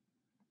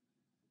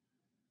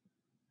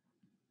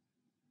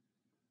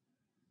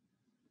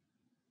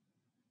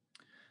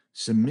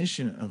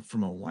 Submission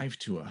from a wife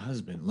to a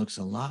husband looks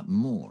a lot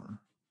more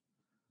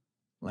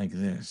like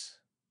this.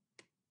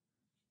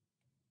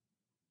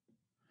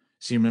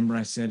 See, remember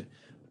I said,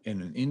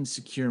 in an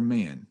insecure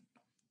man,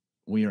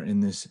 we are in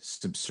this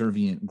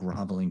subservient,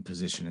 groveling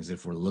position as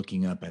if we're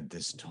looking up at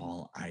this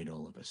tall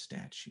idol of a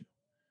statue.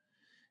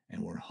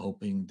 And we're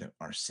hoping that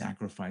our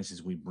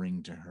sacrifices we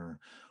bring to her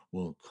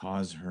will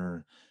cause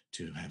her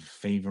to have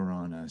favor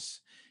on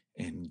us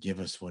and give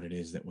us what it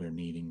is that we're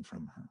needing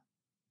from her.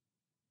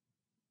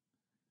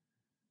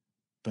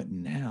 But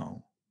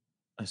now,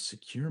 a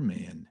secure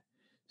man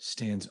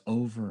stands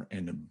over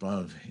and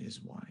above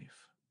his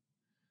wife.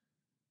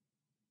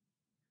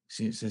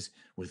 See, it says,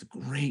 with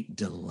great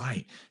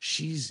delight.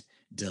 She's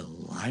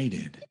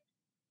delighted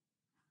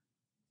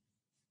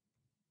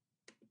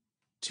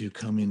to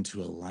come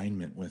into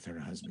alignment with her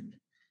husband.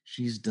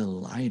 She's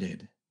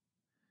delighted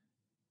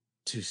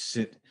to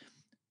sit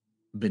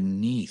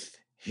beneath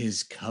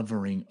his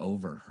covering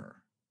over her.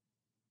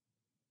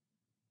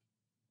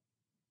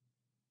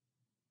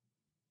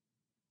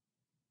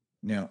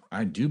 Now,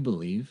 I do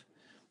believe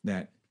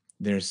that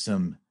there's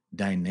some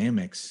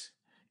dynamics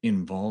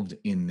involved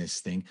in this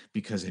thing,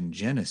 because in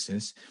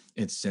Genesis,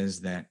 it says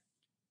that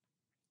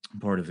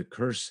part of the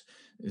curse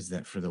is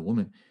that for the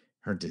woman,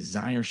 her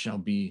desire shall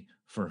be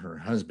for her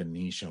husband, and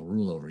he shall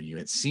rule over you.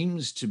 It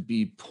seems to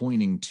be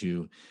pointing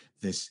to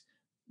this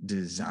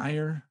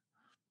desire,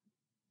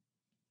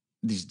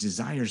 these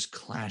desires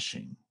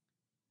clashing.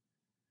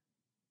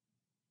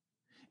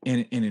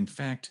 And in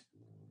fact,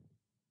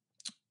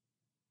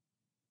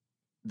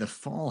 the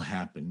fall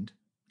happened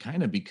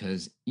kind of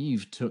because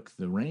Eve took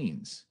the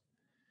reins.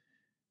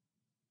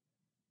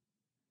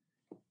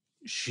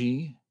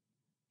 She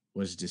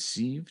was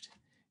deceived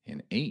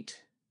and ate,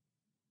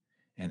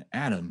 and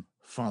Adam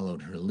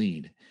followed her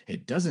lead.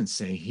 It doesn't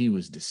say he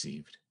was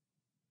deceived,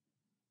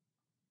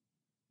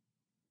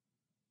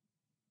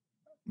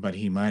 but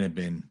he might have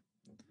been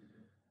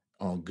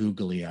all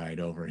googly-eyed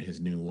over his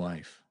new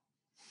wife.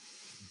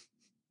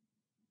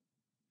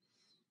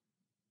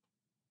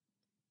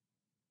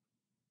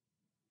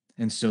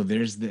 And so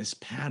there's this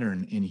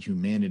pattern in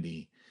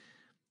humanity,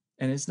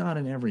 and it's not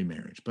in every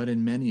marriage, but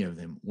in many of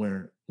them,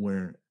 where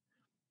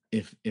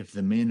if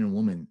the man and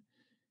woman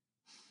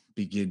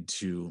begin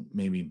to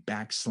maybe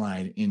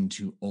backslide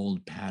into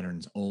old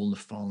patterns, old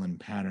fallen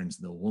patterns.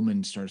 The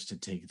woman starts to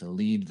take the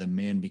lead, the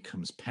man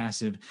becomes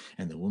passive,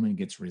 and the woman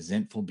gets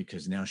resentful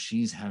because now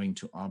she's having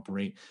to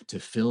operate to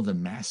fill the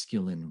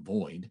masculine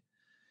void.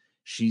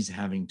 She's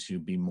having to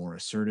be more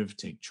assertive,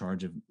 take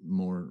charge of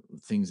more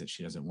things that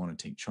she doesn't want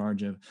to take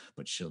charge of,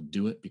 but she'll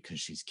do it because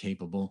she's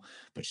capable,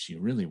 but she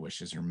really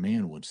wishes her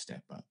man would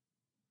step up.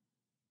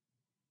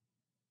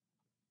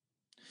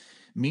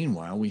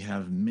 Meanwhile, we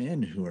have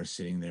men who are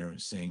sitting there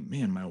saying,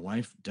 man, my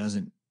wife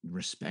doesn't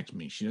respect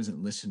me. She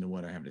doesn't listen to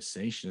what I have to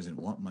say. She doesn't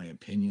want my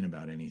opinion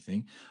about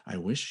anything. I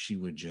wish she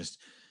would just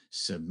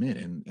submit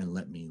and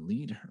let me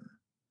lead her.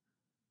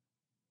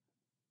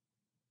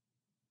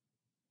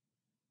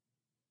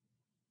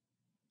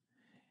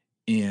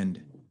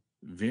 And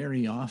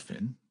very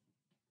often,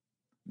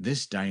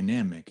 this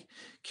dynamic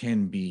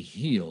can be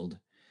healed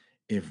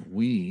if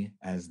we,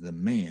 as the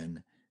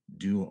man,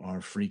 do our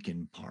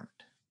freaking part.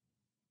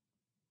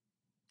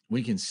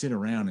 We can sit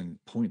around and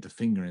point the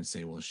finger and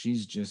say, well,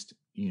 she's just,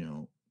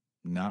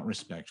 not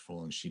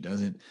respectful and she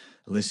doesn't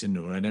listen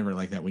to whatever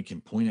like that. We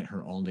can point at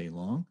her all day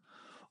long,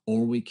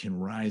 or we can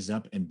rise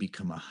up and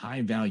become a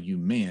high value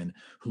man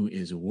who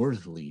is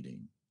worth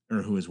leading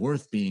or who is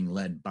worth being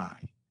led by,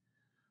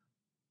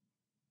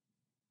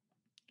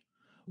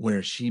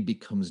 where she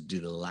becomes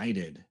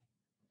delighted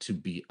to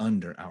be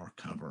under our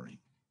covering.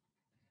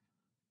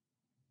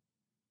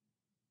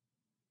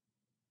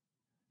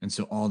 And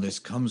so all this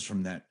comes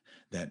from that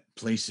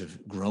place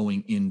of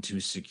growing into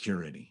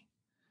security,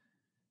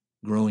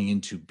 growing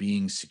into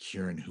being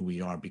secure in who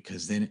we are,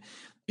 because then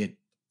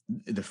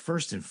the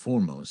first and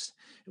foremost,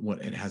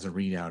 what it has a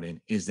readout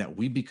in is that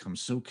we become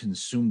so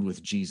consumed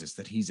with Jesus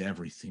that he's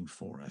everything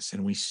for us.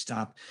 And we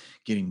stop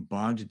getting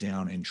bogged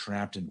down and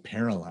trapped and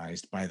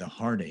paralyzed by the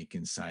heartache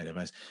inside of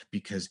us,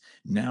 because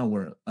now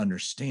we're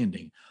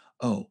understanding,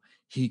 oh,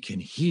 he can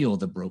heal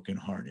the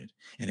brokenhearted,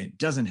 and it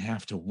doesn't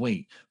have to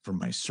wait for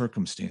my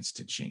circumstance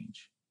to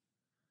change.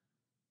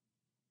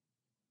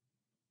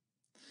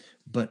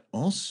 But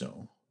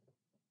also,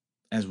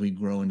 as we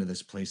grow into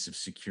this place of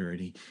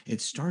security,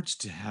 it starts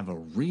to have a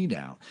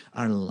readout.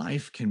 Our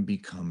life can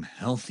become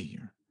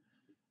healthier.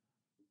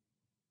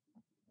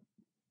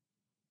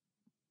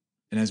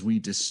 And as we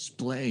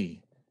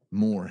display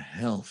more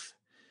health,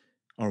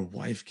 our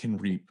wife can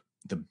reap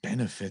the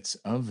benefits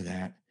of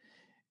that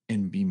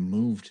and be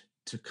moved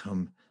to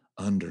come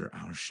under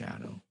our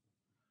shadow.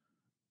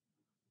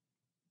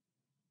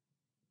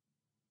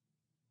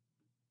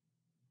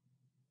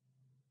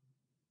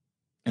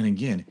 And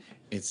again,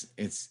 it's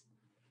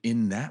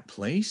in that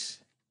place,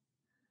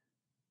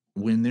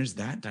 when there's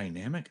that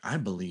dynamic, I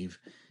believe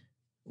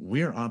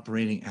we're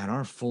operating at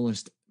our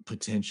fullest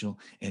potential,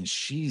 and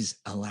she's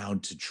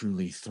allowed to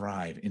truly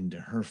thrive into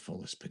her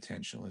fullest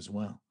potential as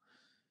well.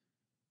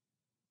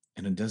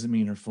 And it doesn't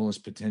mean her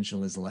fullest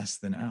potential is less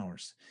than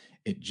ours.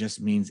 It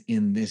just means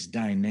in this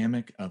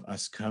dynamic of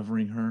us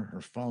covering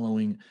her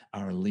following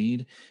our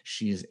lead,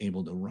 she is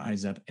able to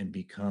rise up and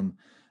become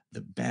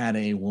the bad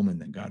A woman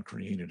that God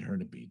created her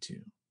to be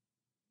too.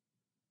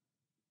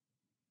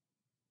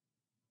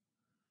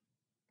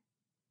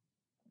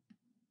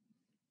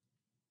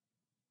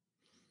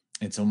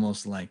 It's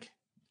almost like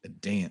a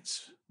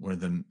dance where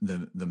the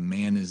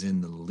man is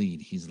in the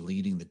lead. He's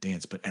leading the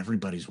dance, but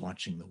everybody's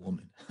watching the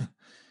woman.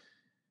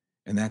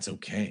 And that's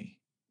okay.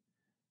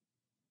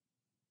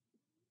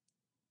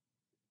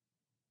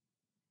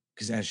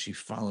 Because as she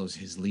follows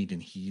his lead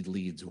and he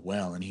leads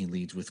well and he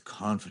leads with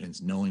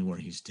confidence, knowing where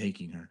he's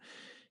taking her,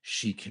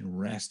 she can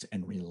rest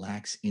and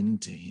relax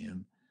into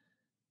him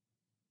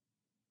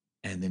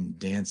and then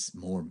dance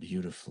more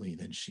beautifully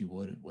than she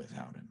would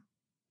without him.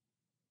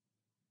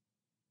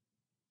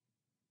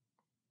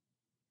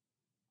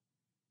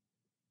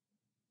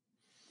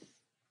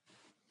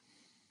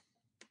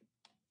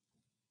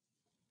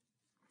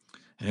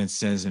 And it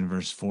says in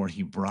verse 4,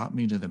 he brought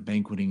me to the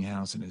banqueting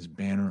house, and his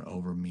banner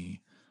over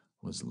me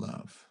was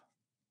love.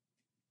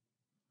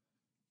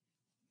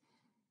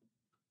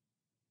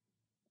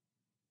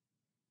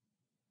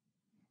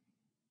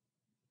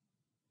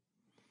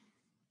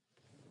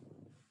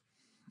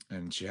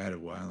 And Chad a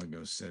while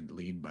ago said,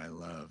 lead by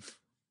love.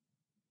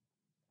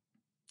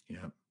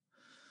 Yep.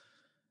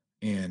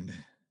 And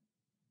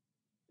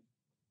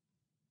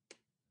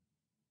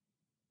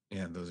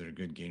yeah, those are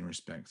good. Gain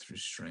respect through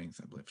strength.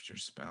 Uplift your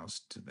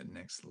spouse to the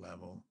next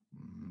level.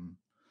 Mm-hmm.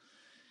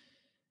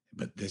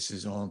 But this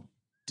is all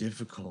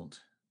difficult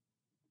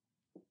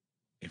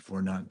if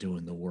we're not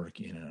doing the work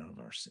in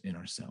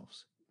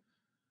ourselves.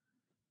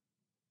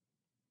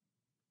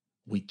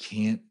 We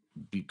can't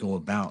go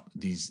about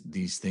these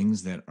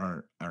things that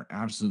are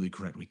absolutely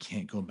correct. We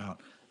can't go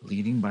about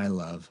leading by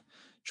love,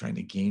 trying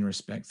to gain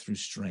respect through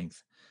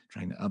strength,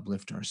 trying to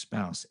uplift our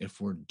spouse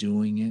if we're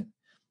doing it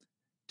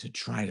to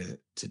try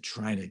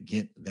to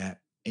get that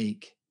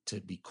ache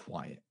to be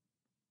quiet.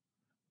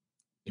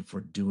 If we're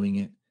doing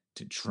it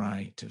to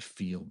try to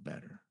feel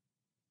better.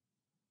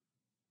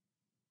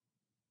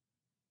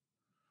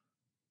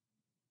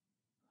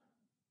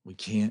 We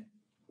can't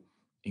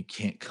It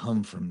can't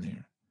come from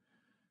there.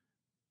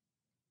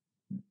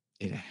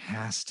 It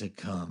has to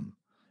come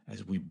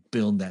as we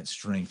build that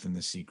strength in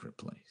the secret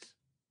place.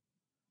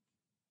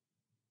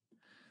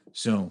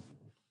 So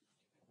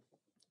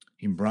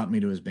he brought me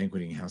to his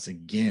banqueting house.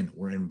 Again,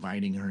 we're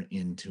inviting her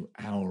into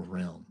our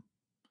realm.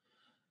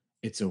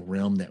 It's a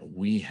realm that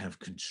we have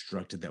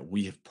constructed, that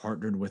we have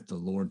partnered with the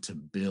Lord to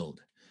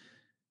build,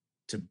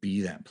 to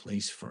be that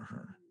place for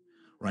her,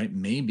 right?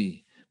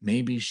 Maybe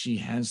she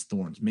has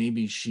thorns.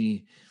 Maybe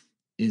she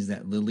is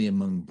that lily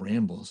among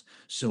brambles.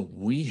 So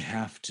we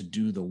have to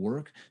do the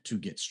work to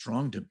get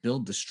strong, to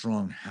build the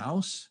strong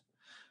house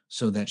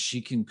so that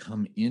she can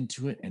come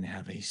into it and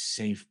have a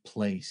safe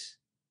place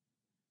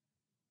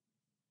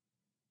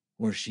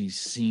where she's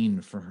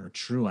seen for her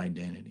true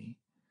identity.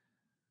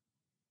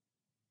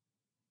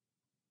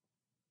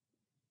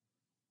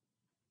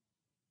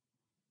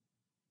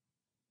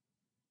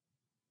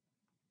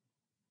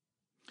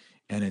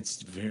 And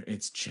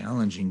it's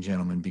challenging,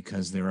 gentlemen,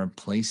 because there are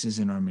places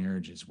in our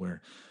marriages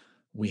where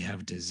we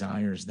have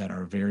desires that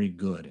are very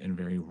good and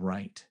very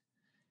right.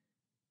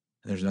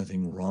 There's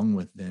nothing wrong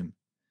with them.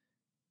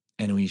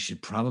 And we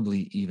should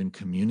probably even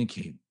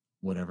communicate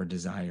whatever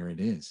desire it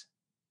is.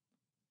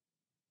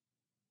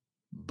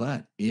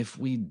 But if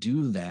we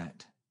do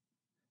that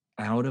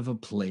out of a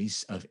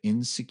place of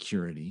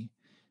insecurity,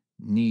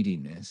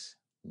 neediness,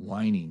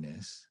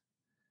 whininess,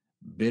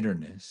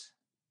 bitterness,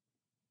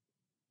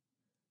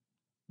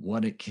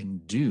 what it can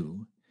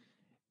do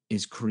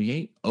is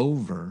create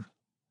over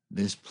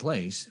this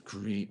place,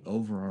 create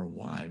over our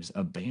wives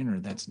a banner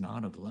that's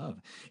not of love.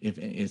 If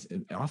it's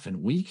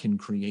often we can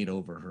create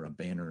over her a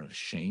banner of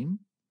shame,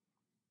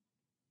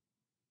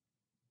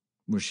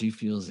 where she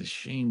feels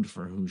ashamed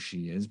for who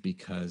she is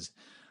because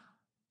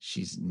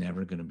she's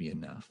never going to be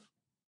enough.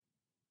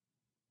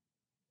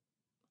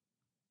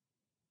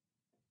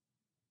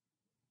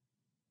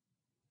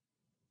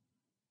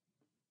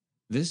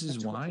 This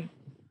is why.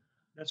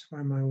 That's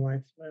why my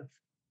wife left.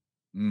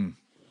 Mm.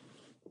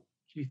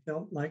 She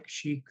felt like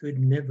she could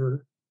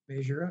never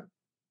measure up.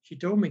 She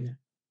told me that.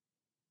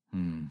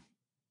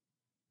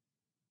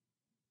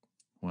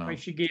 Wow. Why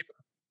she gave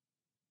up.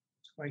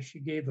 That's why she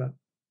gave up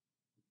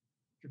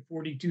after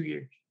 42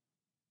 years.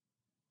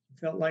 She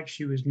felt like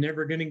she was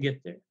never going to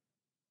get there.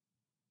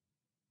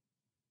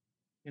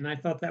 And I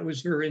thought that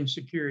was her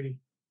insecurity.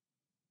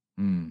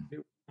 It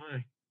was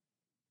mine.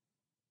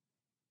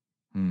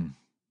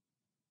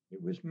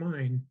 It was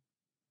mine.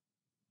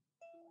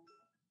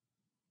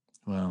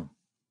 Wow.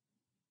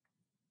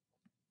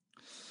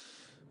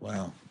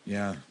 Wow.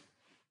 Yeah.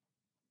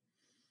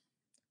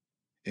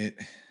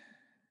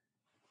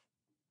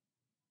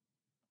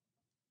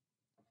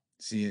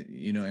 See it,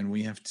 and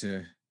we have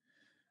to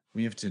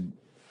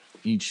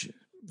each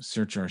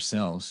search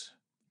ourselves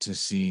to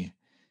see,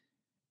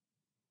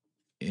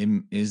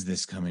 is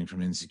this coming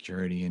from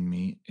insecurity in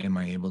me? Am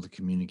I able to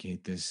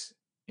communicate this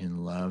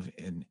in love?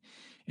 And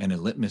a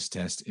litmus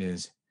test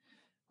is,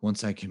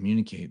 once I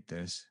communicate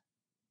this,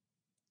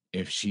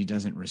 if she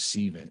doesn't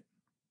receive it,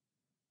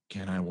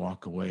 can I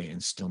walk away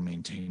and still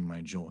maintain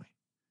my joy?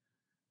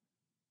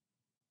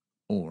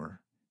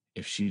 Or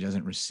if she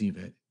doesn't receive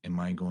it, am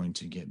I going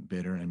to get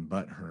bitter and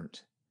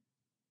butthurt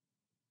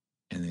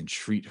and then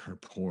treat her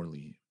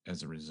poorly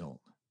as a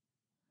result?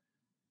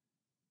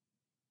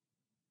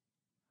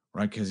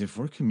 Right? Because if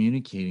we're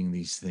communicating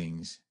these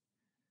things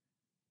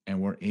and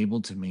we're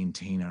able to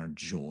maintain our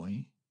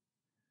joy,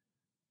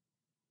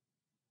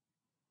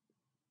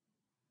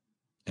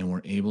 and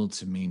we're able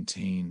to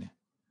maintain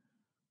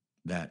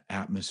that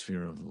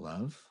atmosphere of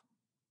love,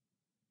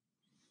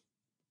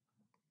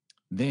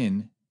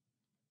 then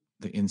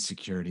the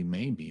insecurity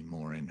may be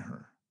more in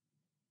her.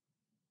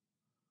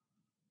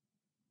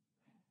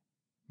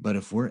 But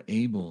if we're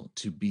able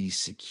to be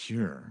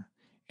secure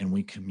and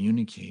we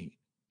communicate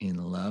in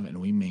love and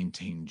we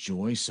maintain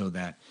joy, so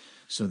that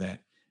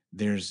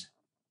there's,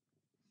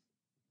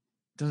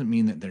 doesn't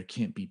mean that there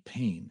can't be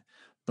pain,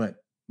 but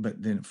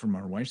then from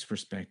our wife's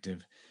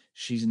perspective,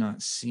 she's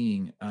not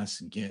seeing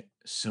us get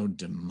so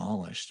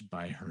demolished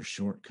by her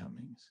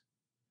shortcomings.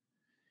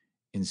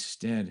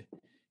 Instead,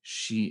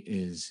 she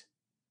is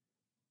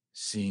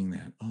seeing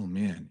that, oh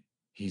man,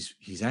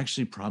 he's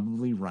actually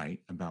probably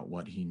right about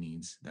what he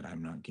needs that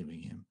I'm not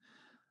giving him.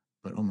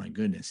 But oh my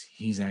goodness,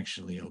 he's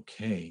actually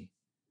okay.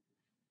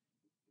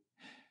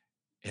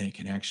 And it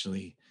can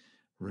actually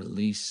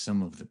release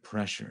some of the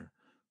pressure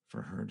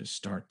for her to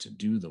start to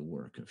do the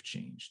work of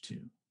change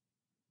too.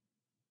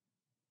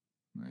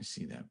 I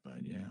see that,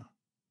 bud. Yeah.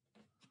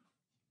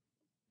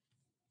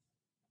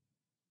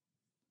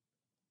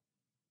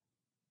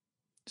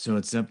 So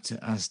it's up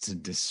to us to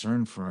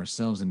discern for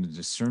ourselves and to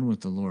discern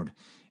with the Lord.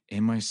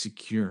 Am I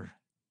secure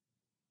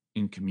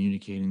in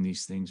communicating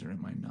these things, or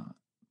am I not?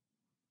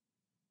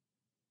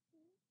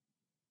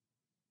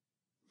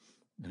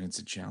 And it's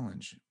a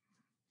challenge.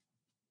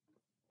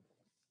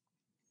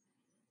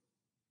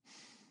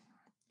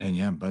 And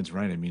yeah, Bud's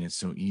right. I mean, it's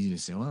so easy to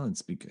say, well,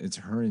 it's because it's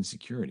her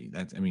insecurity.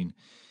 That's, I mean,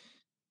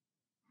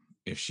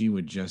 if she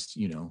would just,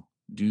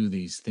 do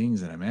these things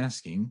that I'm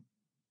asking,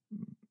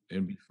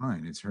 it'd be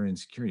fine. It's her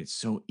insecurity. It's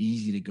so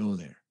easy to go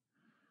there.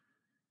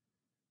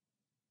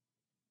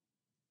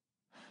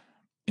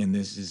 And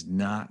this is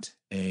not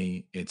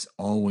it's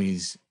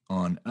always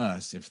on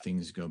us if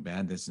things go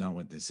bad. That's not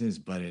what this is,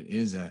 but it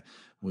is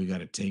we got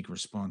to take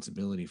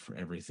responsibility for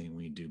everything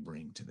we do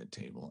bring to the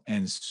table.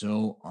 And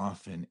so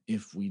often,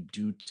 if we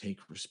do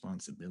take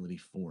responsibility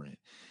for it,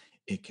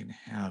 it can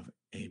have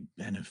a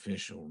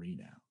beneficial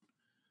readout.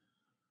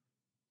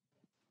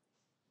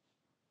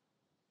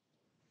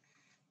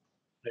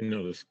 I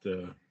noticed,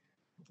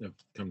 I've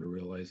come to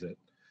realize that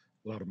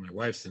a lot of my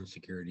wife's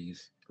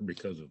insecurities are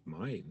because of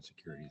my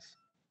insecurities.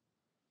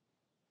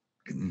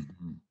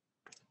 Mhm.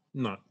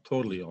 Not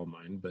totally all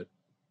mine, but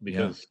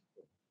because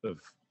of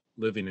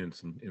living in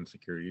some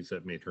insecurities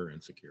that made her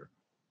insecure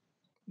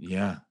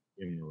Yeah.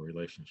 in a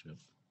relationship.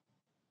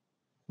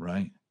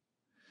 Right.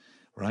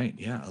 Right.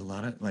 Yeah. A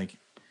lot of like,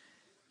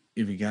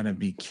 if you got to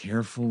be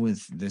careful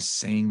with this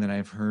saying that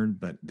I've heard,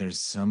 but there's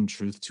some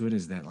truth to it,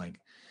 is that like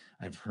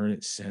I've heard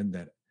it said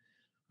that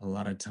a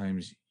lot of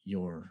times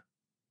your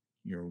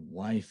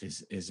wife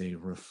is a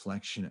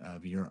reflection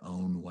of your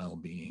own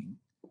well-being.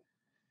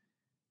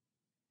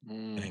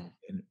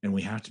 And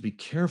we have to be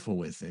careful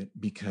with it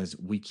because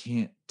we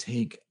can't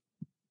take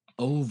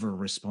over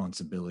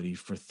responsibility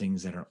for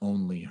things that are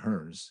only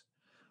hers,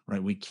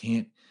 right? We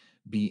can't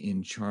be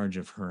in charge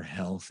of her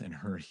health and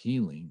her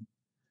healing.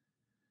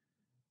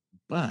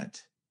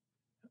 But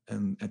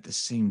at the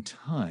same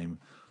time,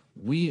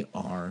 we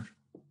are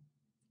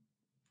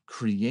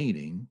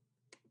creating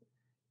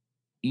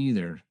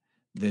either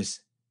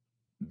this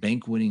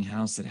banqueting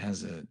house that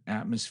has an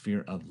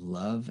atmosphere of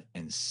love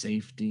and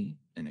safety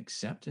and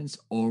acceptance,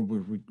 or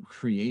we're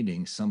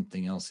creating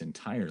something else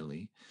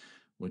entirely,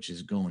 which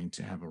is going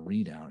to have a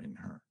readout in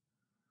her.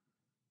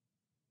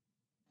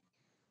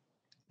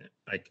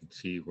 I can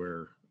see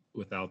where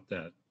without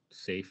that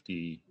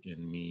safety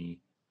in me,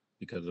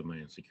 because of my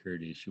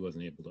insecurities, she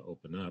wasn't able to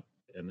open up,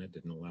 and that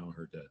didn't allow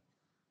her to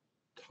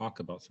talk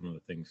about some of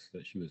the things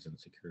that she was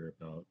insecure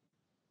about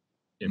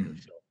in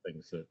herself,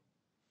 things that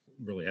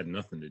really had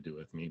nothing to do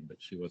with me, but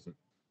she wasn't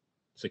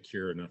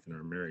secure enough in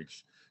our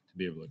marriage to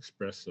be able to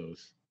express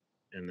those,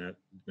 and that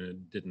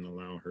didn't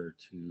allow her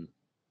to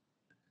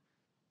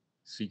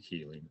seek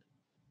healing.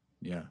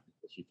 Yeah.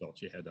 She felt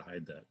she had to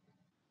hide that.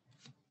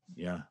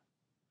 Yeah.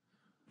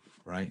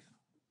 Right.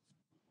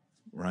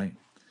 Right.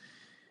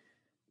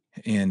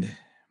 And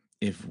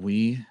if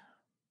we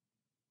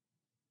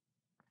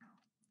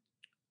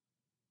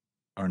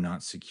are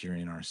not secure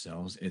in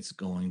ourselves, it's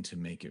going to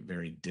make it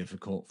very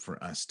difficult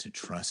for us to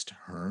trust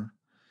her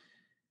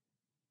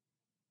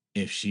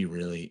if she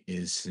really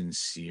is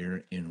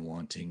sincere in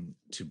wanting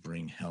to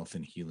bring health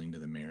and healing to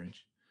the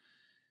marriage.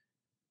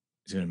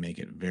 It's going to make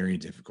it very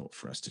difficult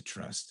for us to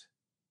trust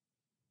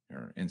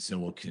her. And so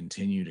we'll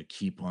continue to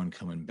keep on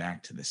coming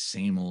back to the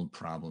same old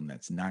problem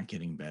that's not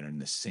getting better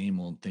and the same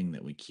old thing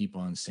that we keep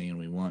on saying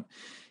we want.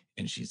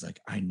 And she's like,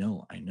 I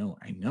know. I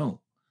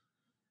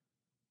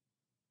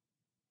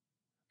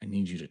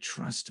need you to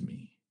trust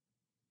me.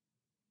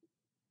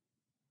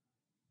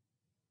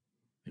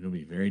 It'll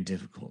be very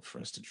difficult for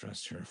us to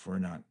trust her if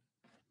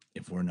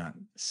we're not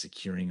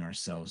securing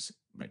ourselves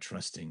by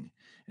trusting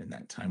in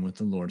that time with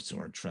the Lord, so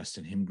our trust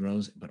in him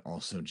grows, but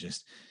also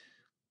just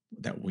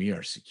that we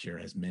are secure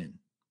as men.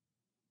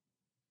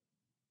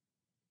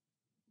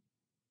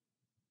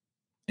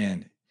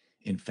 And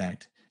in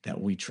fact,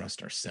 that we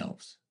trust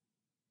ourselves.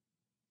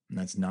 And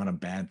that's not a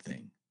bad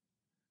thing.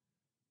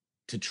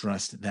 To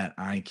trust that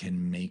I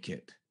can make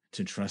it,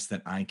 to trust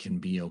that I can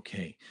be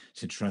okay,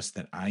 to trust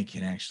that I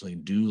can actually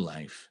do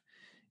life,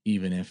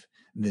 even if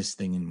this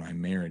thing in my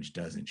marriage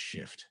doesn't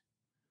shift.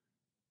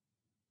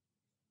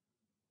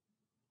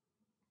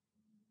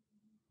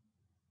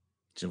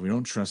 So we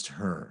don't trust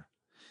her.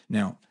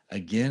 Now,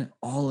 again,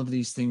 all of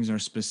these things are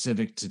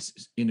specific to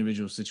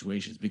individual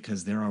situations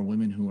because there are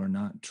women who are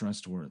not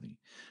trustworthy.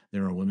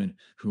 There are women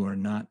who are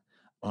not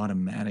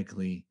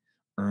automatically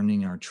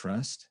earning our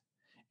trust.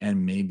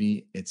 And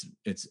maybe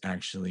it's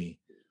actually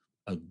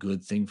a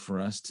good thing for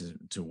us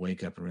to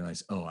wake up and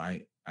realize, oh,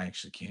 I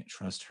actually can't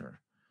trust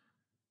her.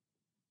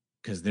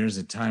 Because there's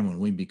a time when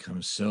we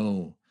become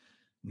so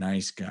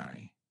nice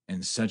guy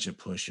and such a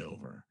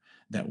pushover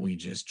that we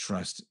just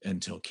trust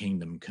until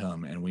kingdom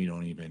come, and we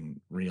don't even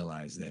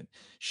realize that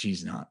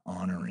she's not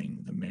honoring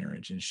the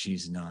marriage and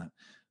she's not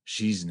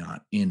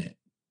in it.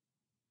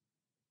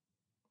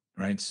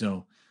 Right?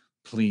 So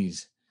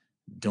please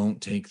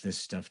don't take this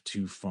stuff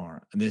too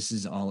far. This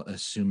is all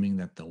assuming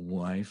that the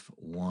wife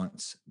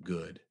wants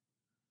good.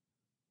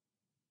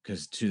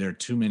 Because there are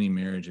too many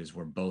marriages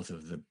where both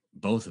of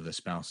the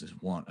spouses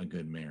want a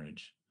good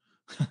marriage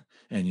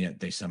and yet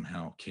they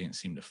somehow can't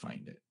seem to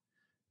find it.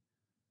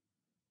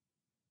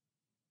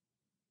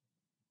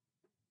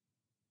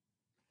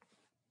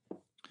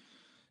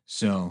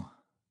 So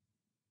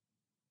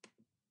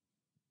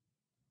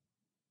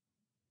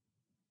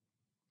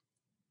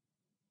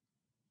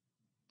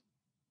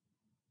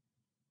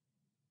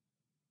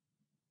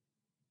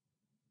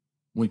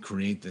we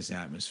create this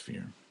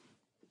atmosphere.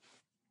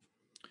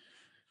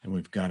 And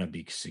we've got to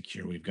be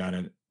secure. We've got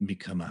to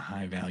become a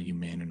high value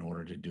man in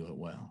order to do it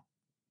well.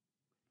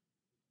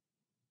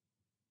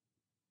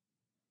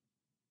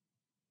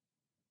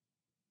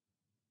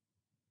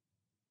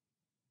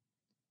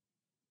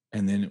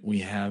 And then we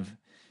have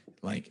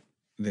like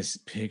this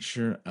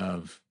picture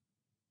of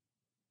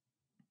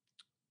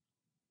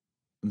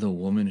the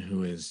woman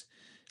who is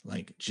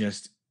like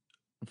just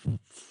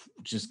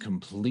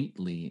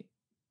completely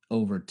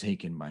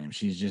overtaken by him.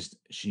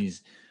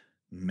 She's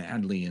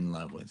madly in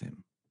love with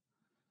him.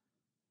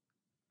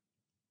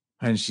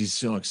 And she's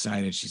so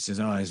excited. She says,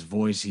 "Oh, his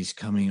voice, he's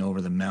coming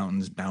over the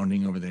mountains,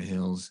 bounding over the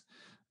hills,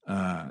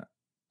 like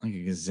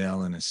a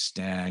gazelle and a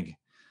stag."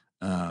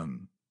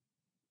 Um,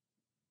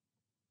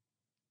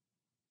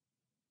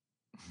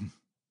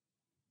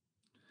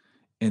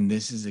 and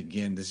this is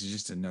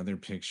just another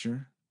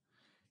picture.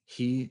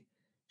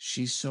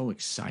 She's so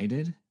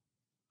excited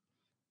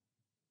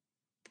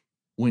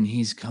when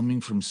he's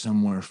coming from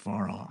somewhere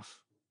far off.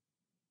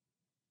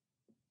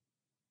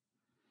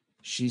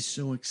 She's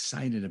so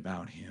excited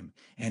about him,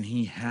 and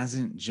he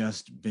hasn't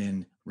just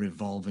been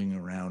revolving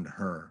around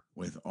her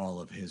with all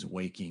of his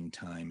waking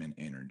time and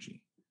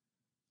energy.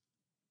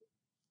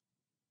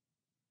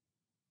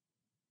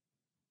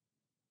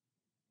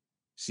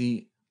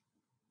 See,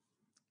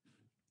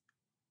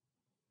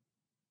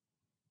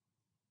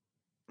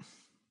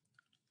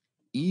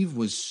 Eve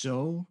was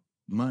so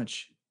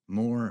much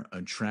more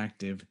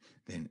attractive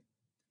than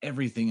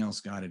everything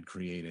else God had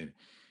created.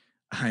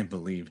 I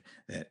believe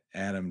that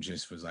Adam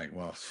just was like,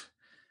 well,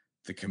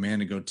 the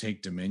command to go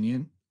take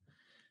dominion,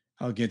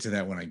 I'll get to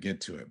that when I get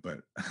to it,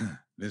 but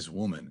this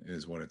woman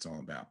is what it's all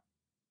about.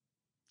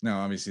 Now,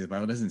 obviously, the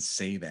Bible doesn't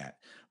say that,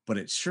 but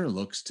it sure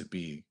looks to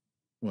be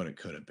what it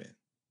could have been.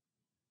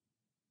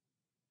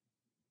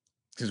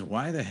 Because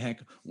why the heck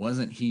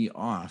wasn't he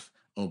off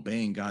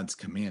obeying God's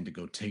command to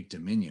go take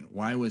dominion?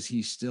 Why was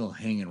he still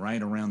hanging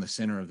right around the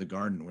center of the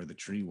garden where the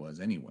tree was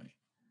anyway?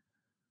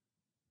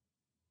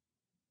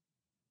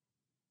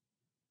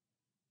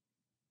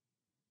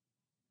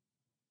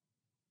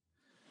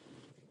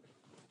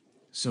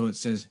 So it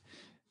says,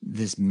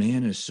 this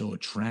man is so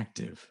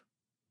attractive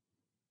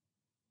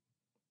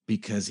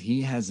because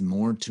he has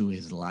more to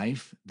his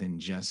life than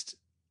just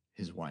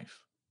his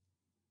wife.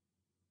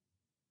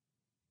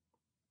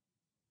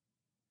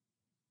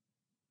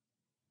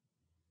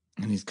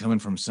 And he's coming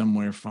from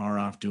somewhere far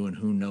off doing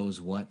who knows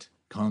what,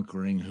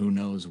 conquering who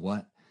knows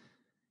what.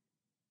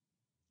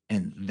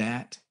 And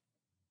that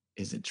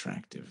is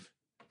attractive.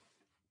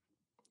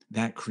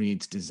 That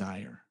creates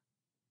desire.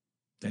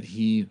 That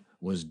he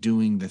was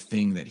doing the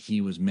thing that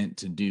he was meant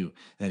to do,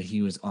 that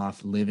he was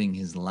off living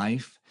his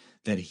life,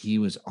 that he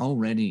was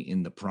already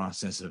in the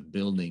process of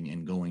building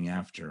and going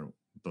after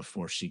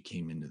before she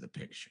came into the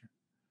picture.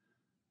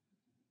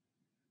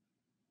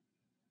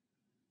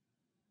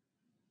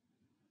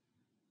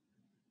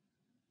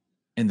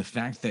 And the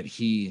fact that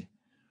he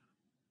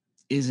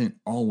isn't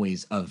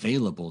always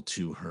available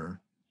to her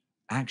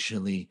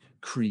actually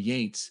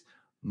creates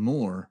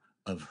more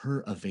of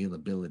her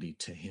availability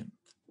to him.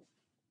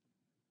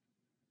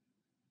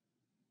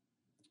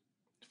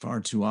 Far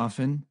too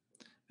often,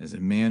 as a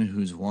man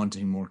who's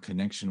wanting more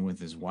connection with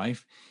his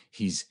wife,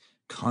 he's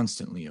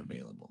constantly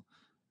available.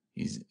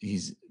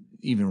 He's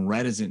even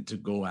reticent to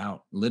go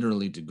out,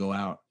 literally to go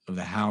out of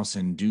the house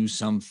and do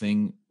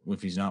something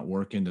if he's not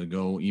working, to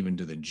go even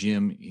to the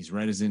gym. He's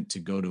reticent to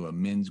go to a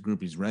men's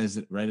group. He's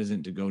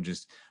reticent to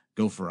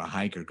go for a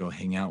hike or go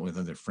hang out with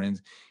other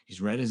friends.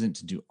 He's reticent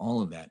to do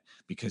all of that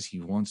because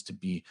he wants to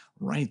be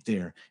right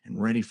there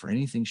and ready for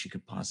anything she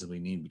could possibly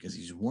need, because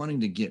he's wanting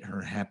to get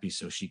her happy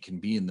so she can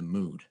be in the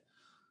mood.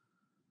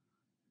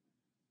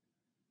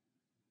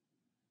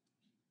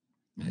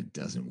 And it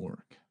doesn't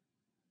work.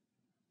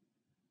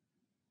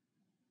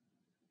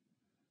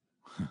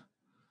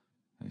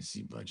 I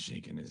see Bud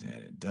shaking his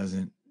head. It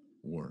doesn't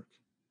work.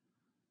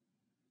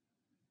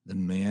 The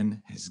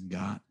man has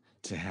got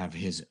to have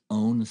his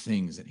own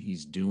things that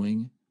he's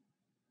doing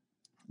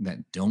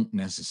that don't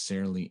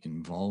necessarily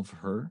involve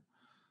her,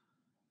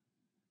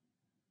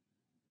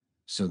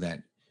 so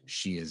that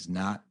she is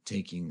not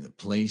taking the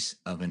place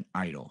of an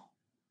idol.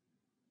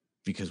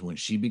 Because when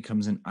she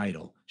becomes an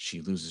idol,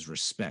 she loses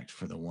respect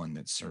for the one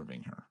that's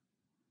serving her.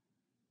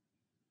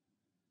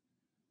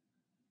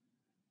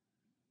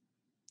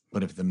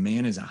 But if the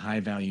man is a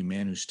high-value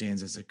man who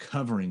stands as a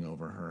covering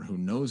over her, who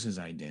knows his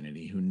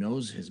identity, who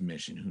knows his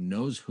mission, who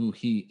knows who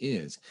he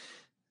is,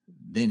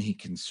 then he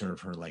can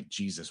serve her like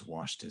Jesus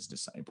washed his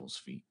disciples'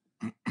 feet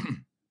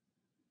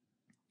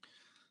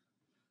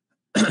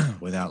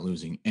without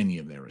losing any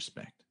of their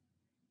respect.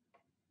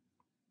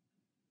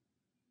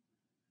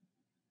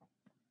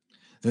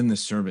 Then the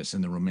service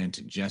and the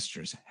romantic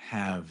gestures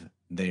have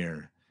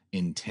their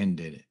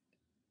intended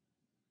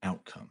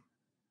outcome,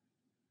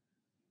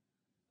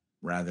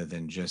 rather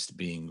than just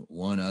being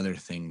one other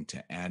thing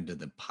to add to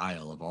the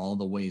pile of all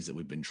the ways that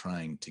we've been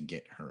trying to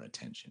get her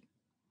attention.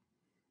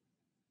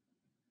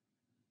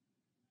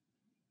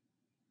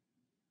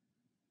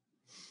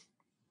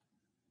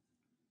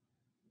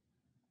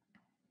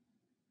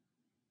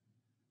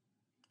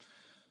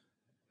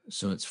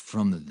 So it's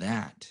from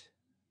that,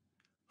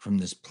 from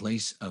this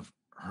place of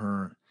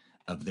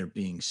there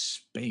being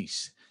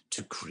space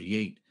to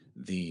create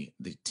the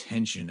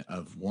tension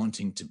of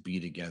wanting to be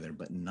together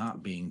but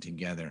not being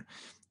together,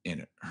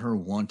 and her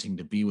wanting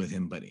to be with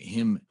him but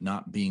him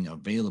not being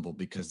available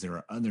because there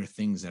are other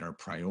things that are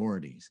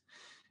priorities.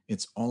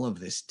 It's all of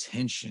this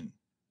tension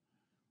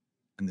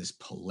and this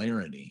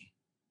polarity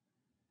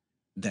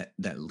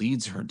that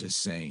leads her to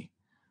say,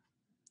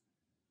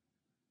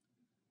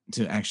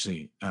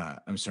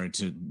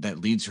 that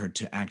leads her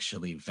to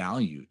actually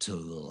value, to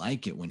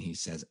like it when he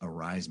says,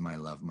 "Arise, my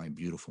love, my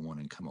beautiful one,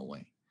 and come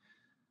away."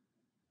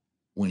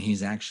 When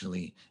he's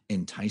actually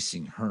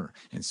enticing her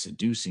and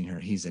seducing her,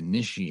 he's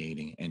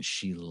initiating, and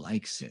she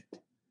likes it.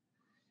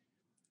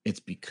 It's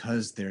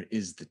because there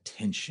is the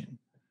tension.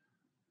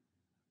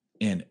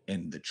 And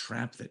the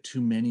trap that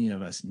too many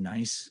of us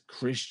nice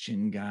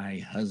Christian guy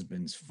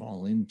husbands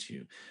fall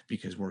into,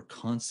 because we're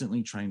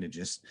constantly trying to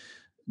just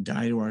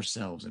die to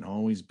ourselves and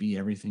always be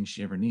everything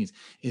she ever needs,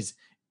 is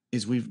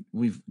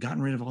we've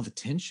gotten rid of all the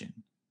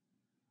tension.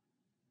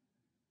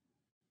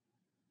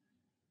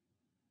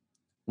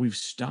 We've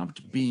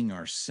stopped being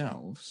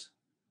ourselves,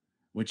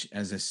 which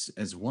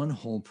as one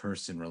whole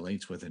person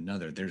relates with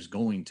another, there's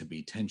going to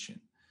be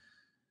tension.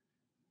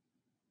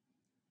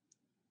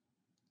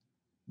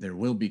 There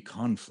will be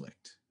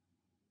conflict.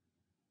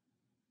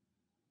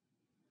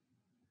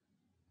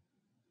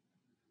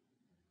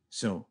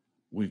 So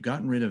we've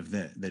gotten rid of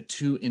the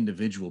two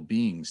individual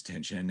beings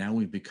tension, and now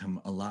we've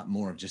become a lot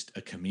more of just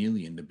a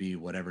chameleon to be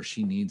whatever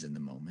she needs in the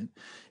moment.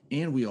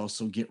 And we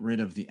also get rid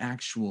of the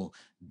actual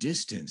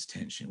distance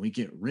tension. We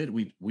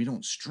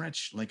don't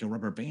stretch like a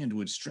rubber band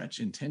would stretch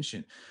in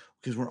tension,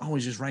 because we're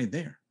always just right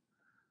there.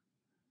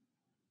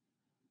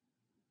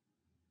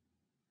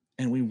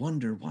 And we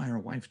wonder why our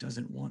wife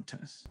doesn't want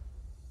us.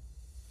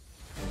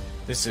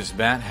 This is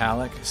Matt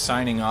Halleck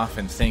signing off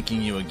and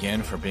thanking you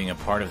again for being a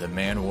part of the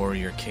Man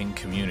Warrior King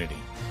community.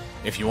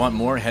 If you want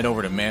more, head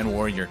over to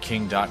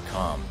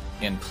manwarriorking.com.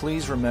 And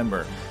please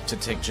remember to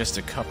take just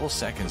a couple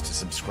seconds to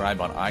subscribe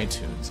on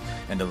iTunes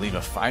and to leave a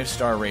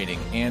 5-star rating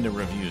and a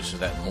review so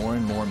that more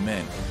and more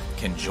men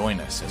can join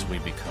us as we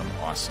become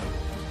awesome.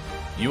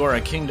 You are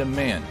a kingdom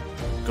man.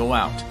 Go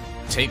out,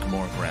 take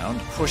more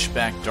ground, push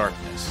back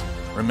darkness.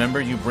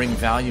 Remember, you bring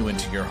value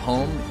into your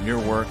home, your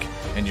work,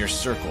 and your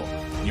circle.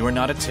 You are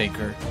not a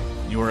taker,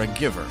 you are a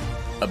giver.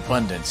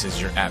 Abundance is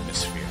your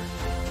atmosphere.